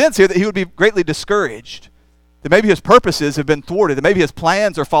would sense here that he would be greatly discouraged, that maybe his purposes have been thwarted, that maybe his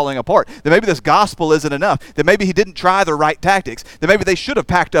plans are falling apart, that maybe this gospel isn't enough, that maybe he didn't try the right tactics, that maybe they should have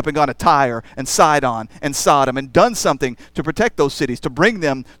packed up and gone to Tyre and Sidon and Sodom and done something to protect those cities, to bring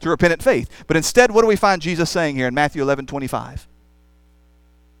them to repentant faith. But instead, what do we find Jesus saying here in Matthew 11:25?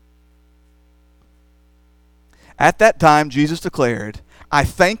 At that time, Jesus declared, I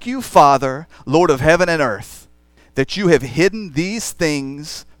thank you, Father, Lord of heaven and earth, that you have hidden these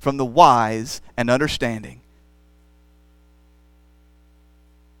things from the wise and understanding,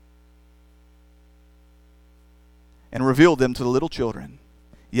 and revealed them to the little children.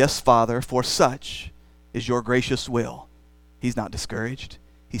 Yes, Father, for such is your gracious will. He's not discouraged.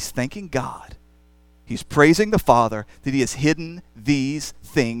 He's thanking God. He's praising the Father that he has hidden these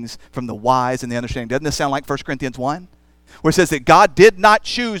things from the wise and the understanding. Doesn't this sound like 1 Corinthians 1? Where it says that God did not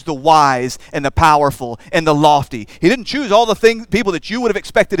choose the wise and the powerful and the lofty. He didn't choose all the people that you would have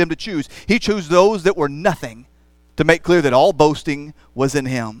expected him to choose. He chose those that were nothing to make clear that all boasting was in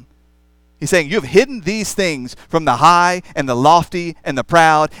him. He's saying, you have hidden these things from the high and the lofty and the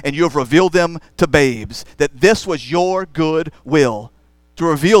proud, and you have revealed them to babes, that this was your good will, to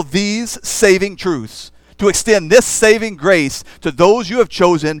reveal these saving truths, to extend this saving grace to those you have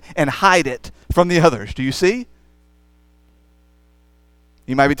chosen and hide it from the others. Do you see?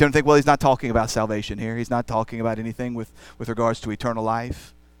 You might be tempted to think, well, he's not talking about salvation here. He's not talking about anything with regards to eternal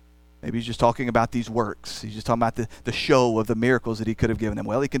life. Maybe he's just talking about these works. He's just talking about the show of the miracles that he could have given them.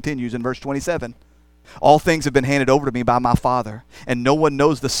 Well, he continues in verse 27. All things have been handed over to me by my Father, and no one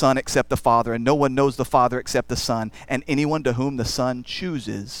knows the Son except the Father, and no one knows the Father except the Son, and anyone to whom the Son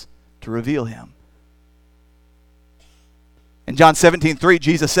chooses to reveal him. In John 17:3,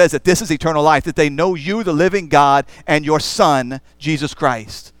 Jesus says that this is eternal life, that they know you, the living God, and your Son, Jesus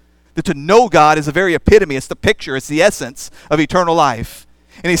Christ. That to know God is the very epitome, it's the picture, it's the essence of eternal life.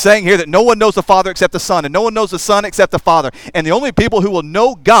 And he's saying here that no one knows the Father except the Son, and no one knows the Son except the Father. And the only people who will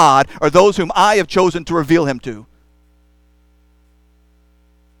know God are those whom I have chosen to reveal him to.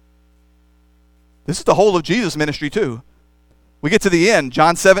 This is the whole of Jesus' ministry too. We get to the end,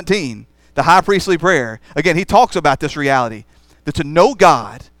 John 17, the high priestly prayer. Again, he talks about this reality, that to know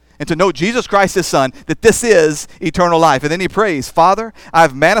God and to know Jesus Christ, his Son, that this is eternal life. And then he prays, Father,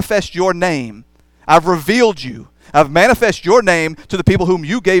 I've manifested your name. I've revealed you. I've manifested your name to the people whom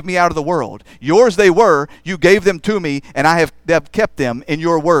you gave me out of the world. Yours they were, you gave them to me, and I have kept them in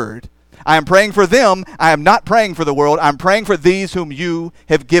your word. I am praying for them. I am not praying for the world. I'm praying for these whom you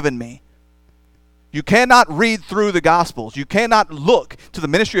have given me. You cannot read through the Gospels. You cannot look to the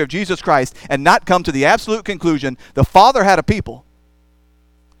ministry of Jesus Christ and not come to the absolute conclusion the Father had a people.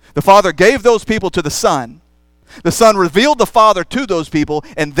 The Father gave those people to the Son. The Son revealed the Father to those people,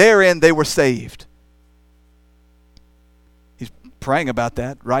 and therein they were saved. He's praying about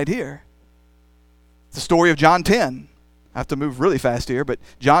that right here. It's the story of John 10. I have to move really fast here, but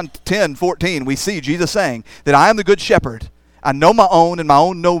John 10:14, we see Jesus saying that I am the good shepherd. I know my own, and my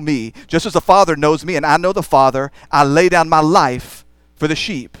own know me. Just as the Father knows me, and I know the Father, I lay down my life for the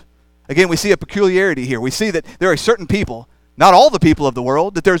sheep. Again, we see a peculiarity here. We see that there are certain people, not all the people of the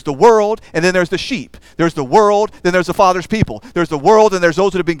world, that there's the world, and then there's the sheep. There's the world, then there's the Father's people. There's the world, and there's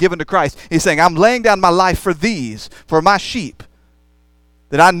those that have been given to Christ. He's saying, I'm laying down my life for these, for my sheep.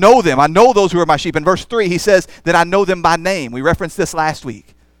 That I know them. I know those who are my sheep. In verse 3, he says that I know them by name. We referenced this last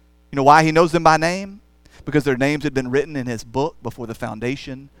week. You know why he knows them by name? Because their names had been written in his book before the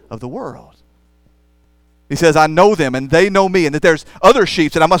foundation of the world. He says, I know them and they know me, and that there's other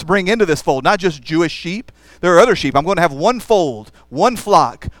sheep that I must bring into this fold, not just Jewish sheep. There are other sheep. I'm going to have one fold, one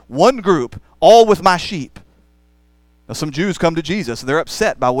flock, one group, all with my sheep. Now, some Jews come to Jesus and they're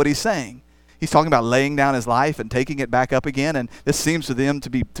upset by what he's saying. He's talking about laying down his life and taking it back up again, and this seems to them to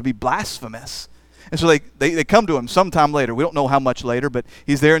be blasphemous. And so they come to him sometime later. We don't know how much later, but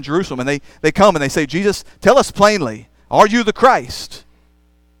he's there in Jerusalem. And they come and they say, Jesus, tell us plainly, are you the Christ?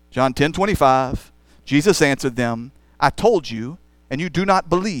 John 10:25, Jesus answered them, I told you, and you do not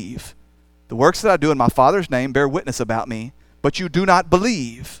believe. The works that I do in my Father's name bear witness about me, but you do not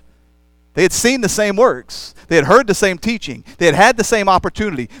believe. They had seen the same works. They had heard the same teaching. They had had the same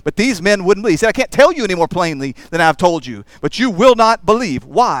opportunity, but these men wouldn't believe. He said, I can't tell you any more plainly than I've told you, but you will not believe.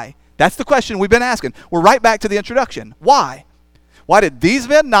 Why? That's the question we've been asking. We're right back to the introduction. Why? Why did these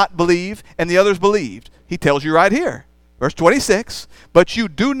men not believe and the others believed? He tells you right here. Verse 26, but you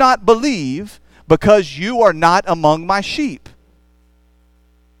do not believe because you are not among my sheep.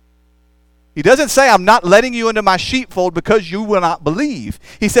 He doesn't say I'm not letting you into my sheepfold because you will not believe.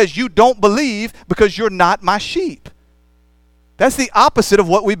 He says you don't believe because you're not my sheep. That's the opposite of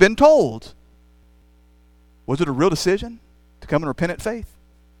what we've been told. Was it a real decision to come in repentant faith?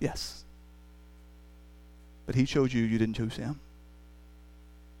 Yes. But he chose you, you didn't choose him.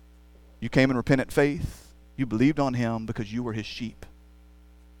 You came in repentant faith. You believed on him because you were his sheep.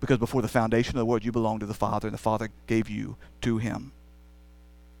 Because before the foundation of the world, you belonged to the Father, and the Father gave you to him.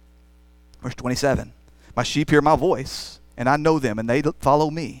 Verse 27, my sheep hear my voice, and I know them, and they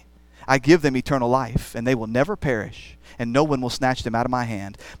follow me. I give them eternal life, and they will never perish, and no one will snatch them out of my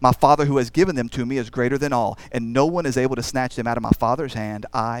hand. My Father who has given them to me is greater than all, and no one is able to snatch them out of my Father's hand.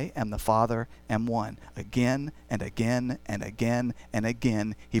 I am the Father, am one. Again and again and again and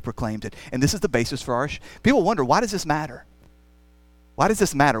again, he proclaimed it. And this is the basis for our... People wonder, why does this matter? Why does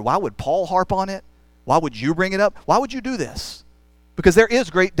this matter? Why would Paul harp on it? Why would you bring it up? Why would you do this? Because there is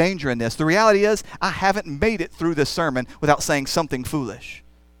great danger in this. The reality is, I haven't made it through this sermon without saying something foolish.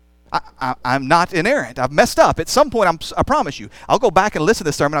 I'm not inerrant. I've messed up. At some point, I promise you, I'll go back and listen to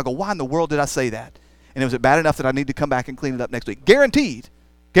this sermon. I'll go, why in the world did I say that? And was it bad enough that I need to come back and clean it up next week? Guaranteed.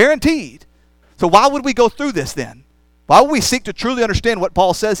 Guaranteed. So why would we go through this then? Why would we seek to truly understand what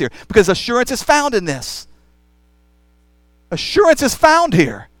Paul says here? Because assurance is found in this. Assurance is found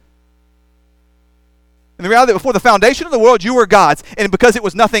here. And the reality that before the foundation of the world, you were God's. And because it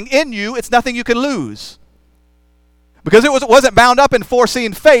was nothing in you, it's nothing you can lose. Because it wasn't bound up in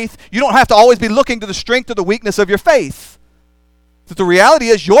foreseen faith, you don't have to always be looking to the strength or the weakness of your faith. But the reality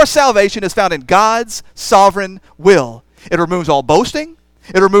is your salvation is found in God's sovereign will. It removes all boasting.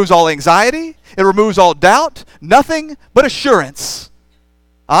 It removes all anxiety. It removes all doubt. Nothing but assurance.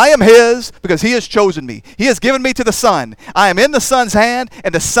 I am his because he has chosen me. He has given me to the Son. I am in the Son's hand,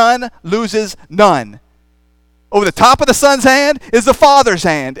 and the Son loses none. Over the top of the Son's hand is the Father's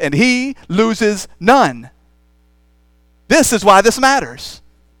hand, and he loses none. This is why this matters.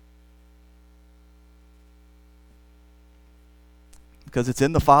 Because it's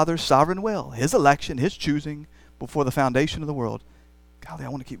in the Father's sovereign will, his election, his choosing before the foundation of the world. Golly, I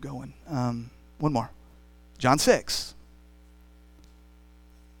want to keep going. One more. John 6.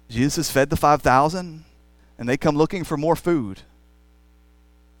 Jesus has fed the 5,000, and they come looking for more food.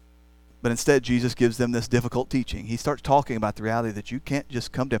 But instead, Jesus gives them this difficult teaching. He starts talking about the reality that you can't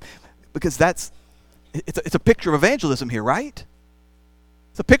just come to him. Because it's a picture of evangelism here, right?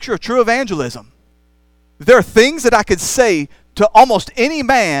 It's a picture of true evangelism. There are things that I could say to almost any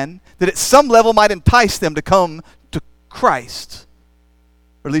man that at some level might entice them to come to Christ,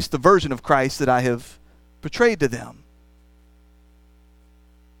 or at least the version of Christ that I have portrayed to them.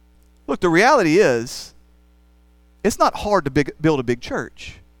 Look, the reality is, it's not hard to build a big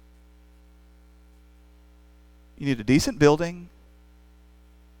church. You need a decent building.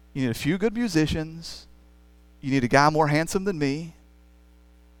 You need a few good musicians. You need a guy more handsome than me.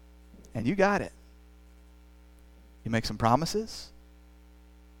 And you got it. You make some promises.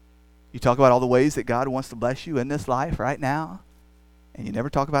 You talk about all the ways that God wants to bless you in this life right now. And you never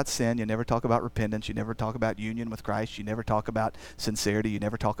talk about sin. You never talk about repentance. You never talk about union with Christ. You never talk about sincerity. You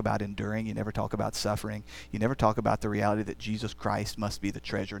never talk about enduring. You never talk about suffering. You never talk about the reality that Jesus Christ must be the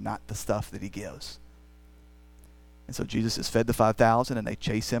treasure, not the stuff that he gives. And so Jesus has fed the 5,000, and they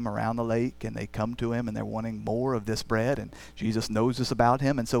chase him around the lake, and they come to him, and they're wanting more of this bread, and Jesus knows this about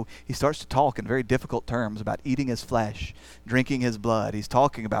him. And so he starts to talk in very difficult terms about eating his flesh, drinking his blood. He's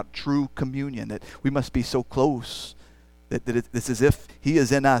talking about true communion, that we must be so close, that it's as if he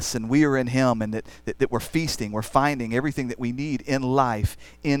is in us and we are in him, and that we're feasting, we're finding everything that we need in life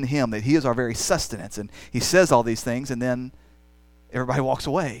in him, that he is our very sustenance. And he says all these things, and then everybody walks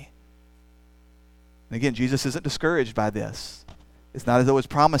away. And again, Jesus isn't discouraged by this. It's not as though his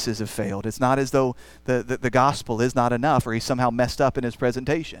promises have failed. It's not as though the gospel is not enough, or he's somehow messed up in his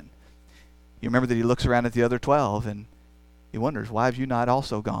presentation. You remember that he looks around at the other 12 and he wonders, why have you not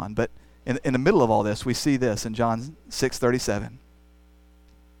also gone? But in the middle of all this, we see this in John 6:37.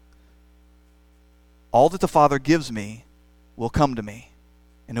 All that the Father gives me will come to me,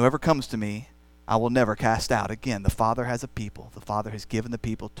 and whoever comes to me, I will never cast out. Again, the Father has a people. The Father has given the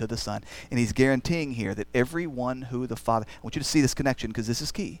people to the Son. And he's guaranteeing here that everyone who the Father, I want you to see this connection because this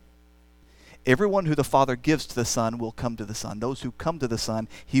is key. Everyone who the Father gives to the Son will come to the Son. Those who come to the Son,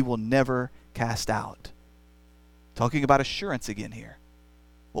 he will never cast out. Talking about assurance again here.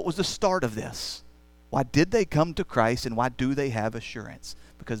 What was the start of this? Why did they come to Christ, and why do they have assurance?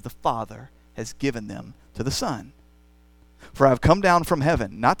 Because the Father has given them to the Son. For I have come down from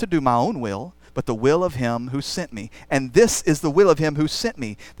heaven, not to do my own will, but the will of him who sent me. And this is the will of him who sent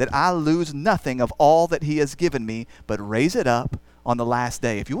me, that I lose nothing of all that he has given me, but raise it up on the last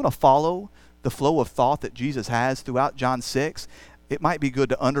day. If you want to follow the flow of thought that Jesus has throughout John 6, it might be good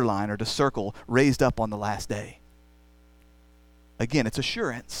to underline or to circle raised up on the last day. Again, it's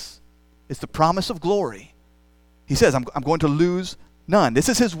assurance. It's the promise of glory. He says, I'm going to lose none. This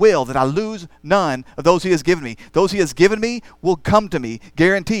is his will, that I lose none of those he has given me. Those he has given me will come to me,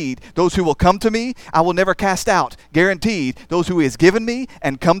 guaranteed. Those who will come to me, I will never cast out, guaranteed. Those who he has given me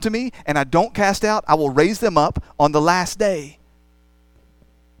and come to me, and I don't cast out, I will raise them up on the last day.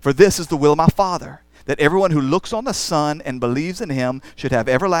 For this is the will of my Father, that everyone who looks on the Son and believes in him should have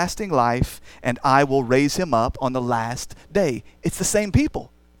everlasting life, and I will raise him up on the last day. It's the same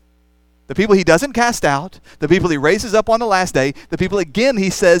people. The people he doesn't cast out, the people he raises up on the last day, the people again he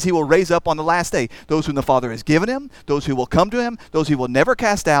says he will raise up on the last day. Those whom the Father has given him, those who will come to him, those he will never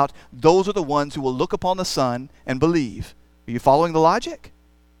cast out, those are the ones who will look upon the Son and believe. Are you following the logic?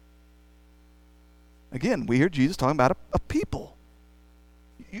 Again, we hear Jesus talking about a people.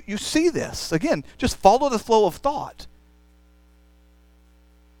 You see this. Again, just follow the flow of thought.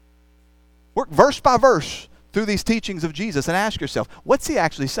 Work verse by verse through these teachings of Jesus and ask yourself, what's he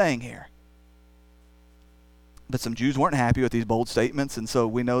actually saying here? But some Jews weren't happy with these bold statements, and so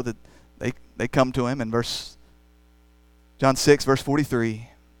we know that they come to him in John 6, verse 43.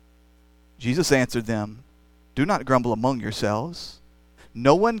 Jesus answered them, do not grumble among yourselves.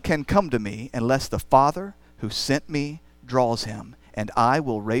 No one can come to me unless the Father who sent me draws him, and I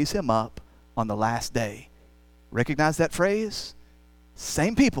will raise him up on the last day. Recognize that phrase?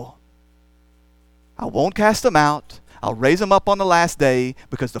 Same people. I won't cast them out. I'll raise them up on the last day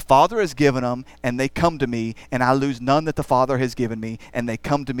because the Father has given them, and they come to me, and I lose none that the Father has given me, and they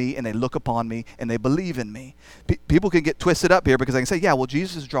come to me, and they look upon me, and they believe in me. People can get twisted up here because they can say, yeah, well,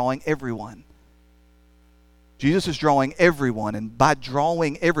 Jesus is drawing everyone. Jesus is drawing everyone, and by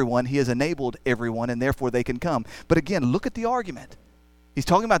drawing everyone, he has enabled everyone, and therefore they can come. But again, look at the argument. He's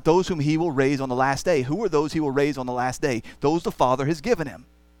talking about those whom he will raise on the last day. Who are those he will raise on the last day? Those the Father has given him.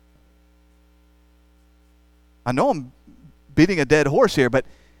 I know I'm beating a dead horse here, but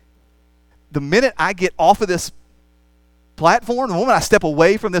the minute I get off of this platform, the moment I step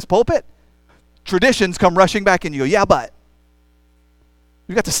away from this pulpit, traditions come rushing back in. You go, yeah, but.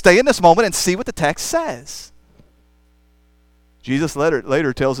 You've got to stay in this moment and see what the text says. Jesus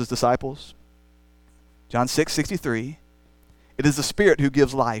later tells his disciples, John 6:63, it is the Spirit who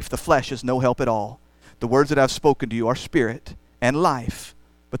gives life. The flesh is no help at all. The words that I've spoken to you are spirit and life.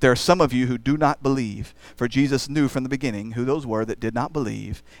 But there are some of you who do not believe. For Jesus knew from the beginning who those were that did not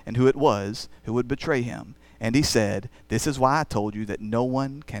believe, and who it was who would betray him. And he said, this is why I told you that no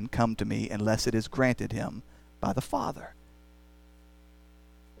one can come to me unless it is granted him by the Father.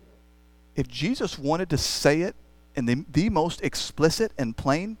 If Jesus wanted to say it in the most explicit and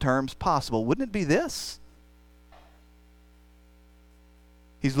plain terms possible, wouldn't it be this?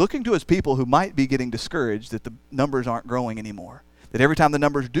 He's looking to his people who might be getting discouraged that the numbers aren't growing anymore. That every time the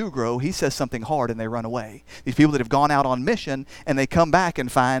numbers do grow, he says something hard and they run away. These people that have gone out on mission and they come back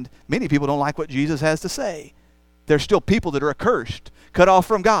and find many people don't like what Jesus has to say. There's still people that are accursed, cut off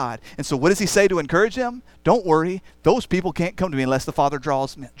from God. And so what does he say to encourage them? Don't worry, those people can't come to me unless the Father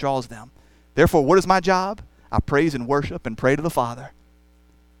draws them. Therefore, what is my job? I praise and worship and pray to the Father.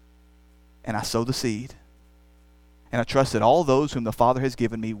 And I sow the seed. And I trust that all those whom the Father has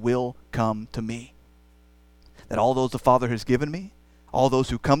given me will come to me. That all those the Father has given me, all those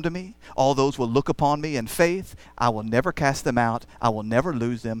who come to me, all those will look upon me in faith. I will never cast them out. I will never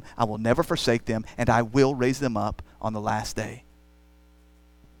lose them. I will never forsake them. And I will raise them up on the last day.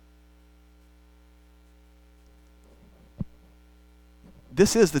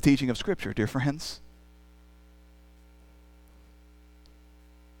 This is the teaching of Scripture, dear friends.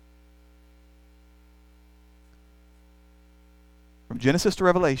 From Genesis to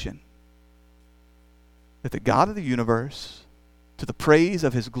Revelation, that the God of the universe, to the praise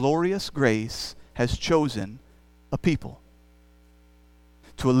of his glorious grace, has chosen a people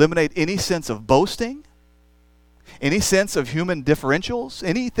to eliminate any sense of boasting, any sense of human differentials,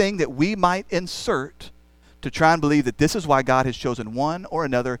 anything that we might insert to try and believe that this is why God has chosen one or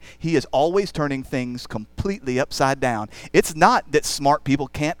another. He is always turning things completely upside down. It's not that smart people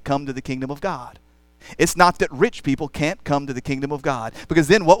can't come to the kingdom of God. It's not that rich people can't come to the kingdom of God. Because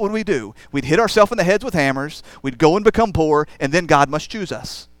then what would we do? We'd hit ourselves in the heads with hammers, we'd go and become poor, and then God must choose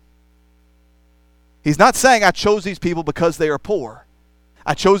us. He's not saying I chose these people because they are poor.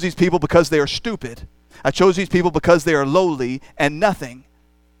 I chose these people because they are stupid. I chose these people because they are lowly and nothing.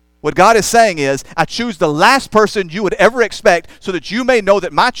 What God is saying is, I choose the last person you would ever expect so that you may know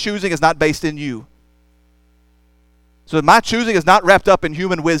that my choosing is not based in you. So that my choosing is not wrapped up in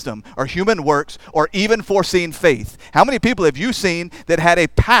human wisdom or human works or even foreseen faith. How many people have you seen that had a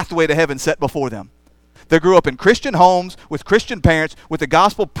pathway to heaven set before them? They grew up in Christian homes with Christian parents with the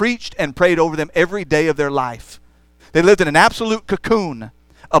gospel preached and prayed over them every day of their life. They lived in an absolute cocoon,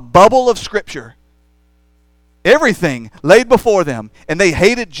 a bubble of Scripture. Everything laid before them, and they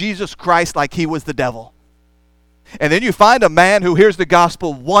hated Jesus Christ like he was the devil. And then you find a man who hears the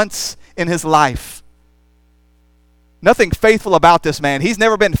gospel once in his life. Nothing faithful about this man. He's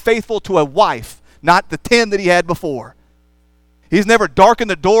never been faithful to a wife, not the 10 that he had before. He's never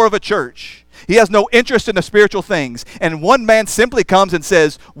darkened the door of a church. He has no interest in the spiritual things. And one man simply comes and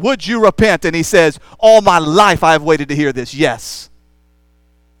says, would you repent? And he says, all my life I have waited to hear this. Yes.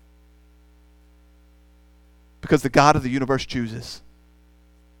 Because the God of the universe chooses.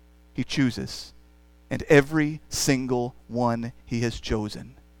 He chooses. And every single one he has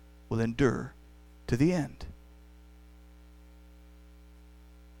chosen will endure to the end.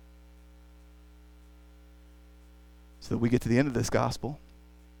 So that we get to the end of this gospel,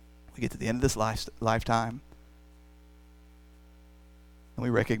 we get to the end of this lifetime, and we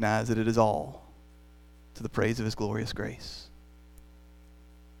recognize that it is all to the praise of his glorious grace.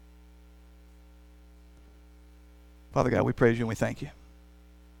 Father God, we praise you and we thank you.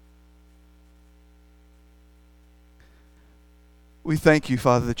 We thank you,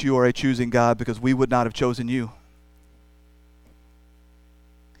 Father, that you are a choosing God because we would not have chosen you.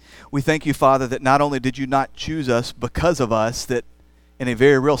 We thank you, Father, that not only did you not choose us because of us, that in a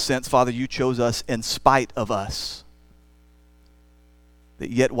very real sense, Father, you chose us in spite of us.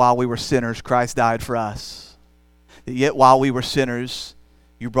 That yet while we were sinners, Christ died for us. That yet while we were sinners,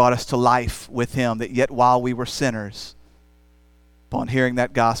 you brought us to life with him. That yet while we were sinners, upon hearing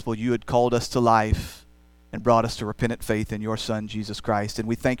that gospel, you had called us to life and brought us to repentant faith in your Son, Jesus Christ. And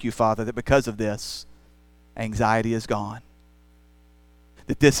we thank you, Father, that because of this, anxiety is gone.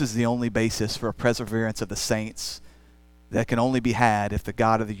 That this is the only basis for a perseverance of the saints that can only be had if the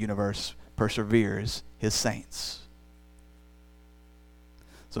God of the universe perseveres his saints.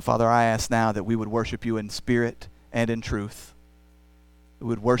 So, Father, I ask now that we would worship you in spirit and in truth. We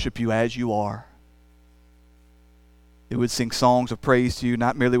would worship you as you are. We would sing songs of praise to you,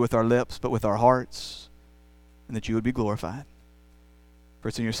 not merely with our lips, but with our hearts, and that you would be glorified. For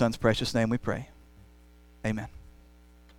it's in your Son's precious name we pray. Amen.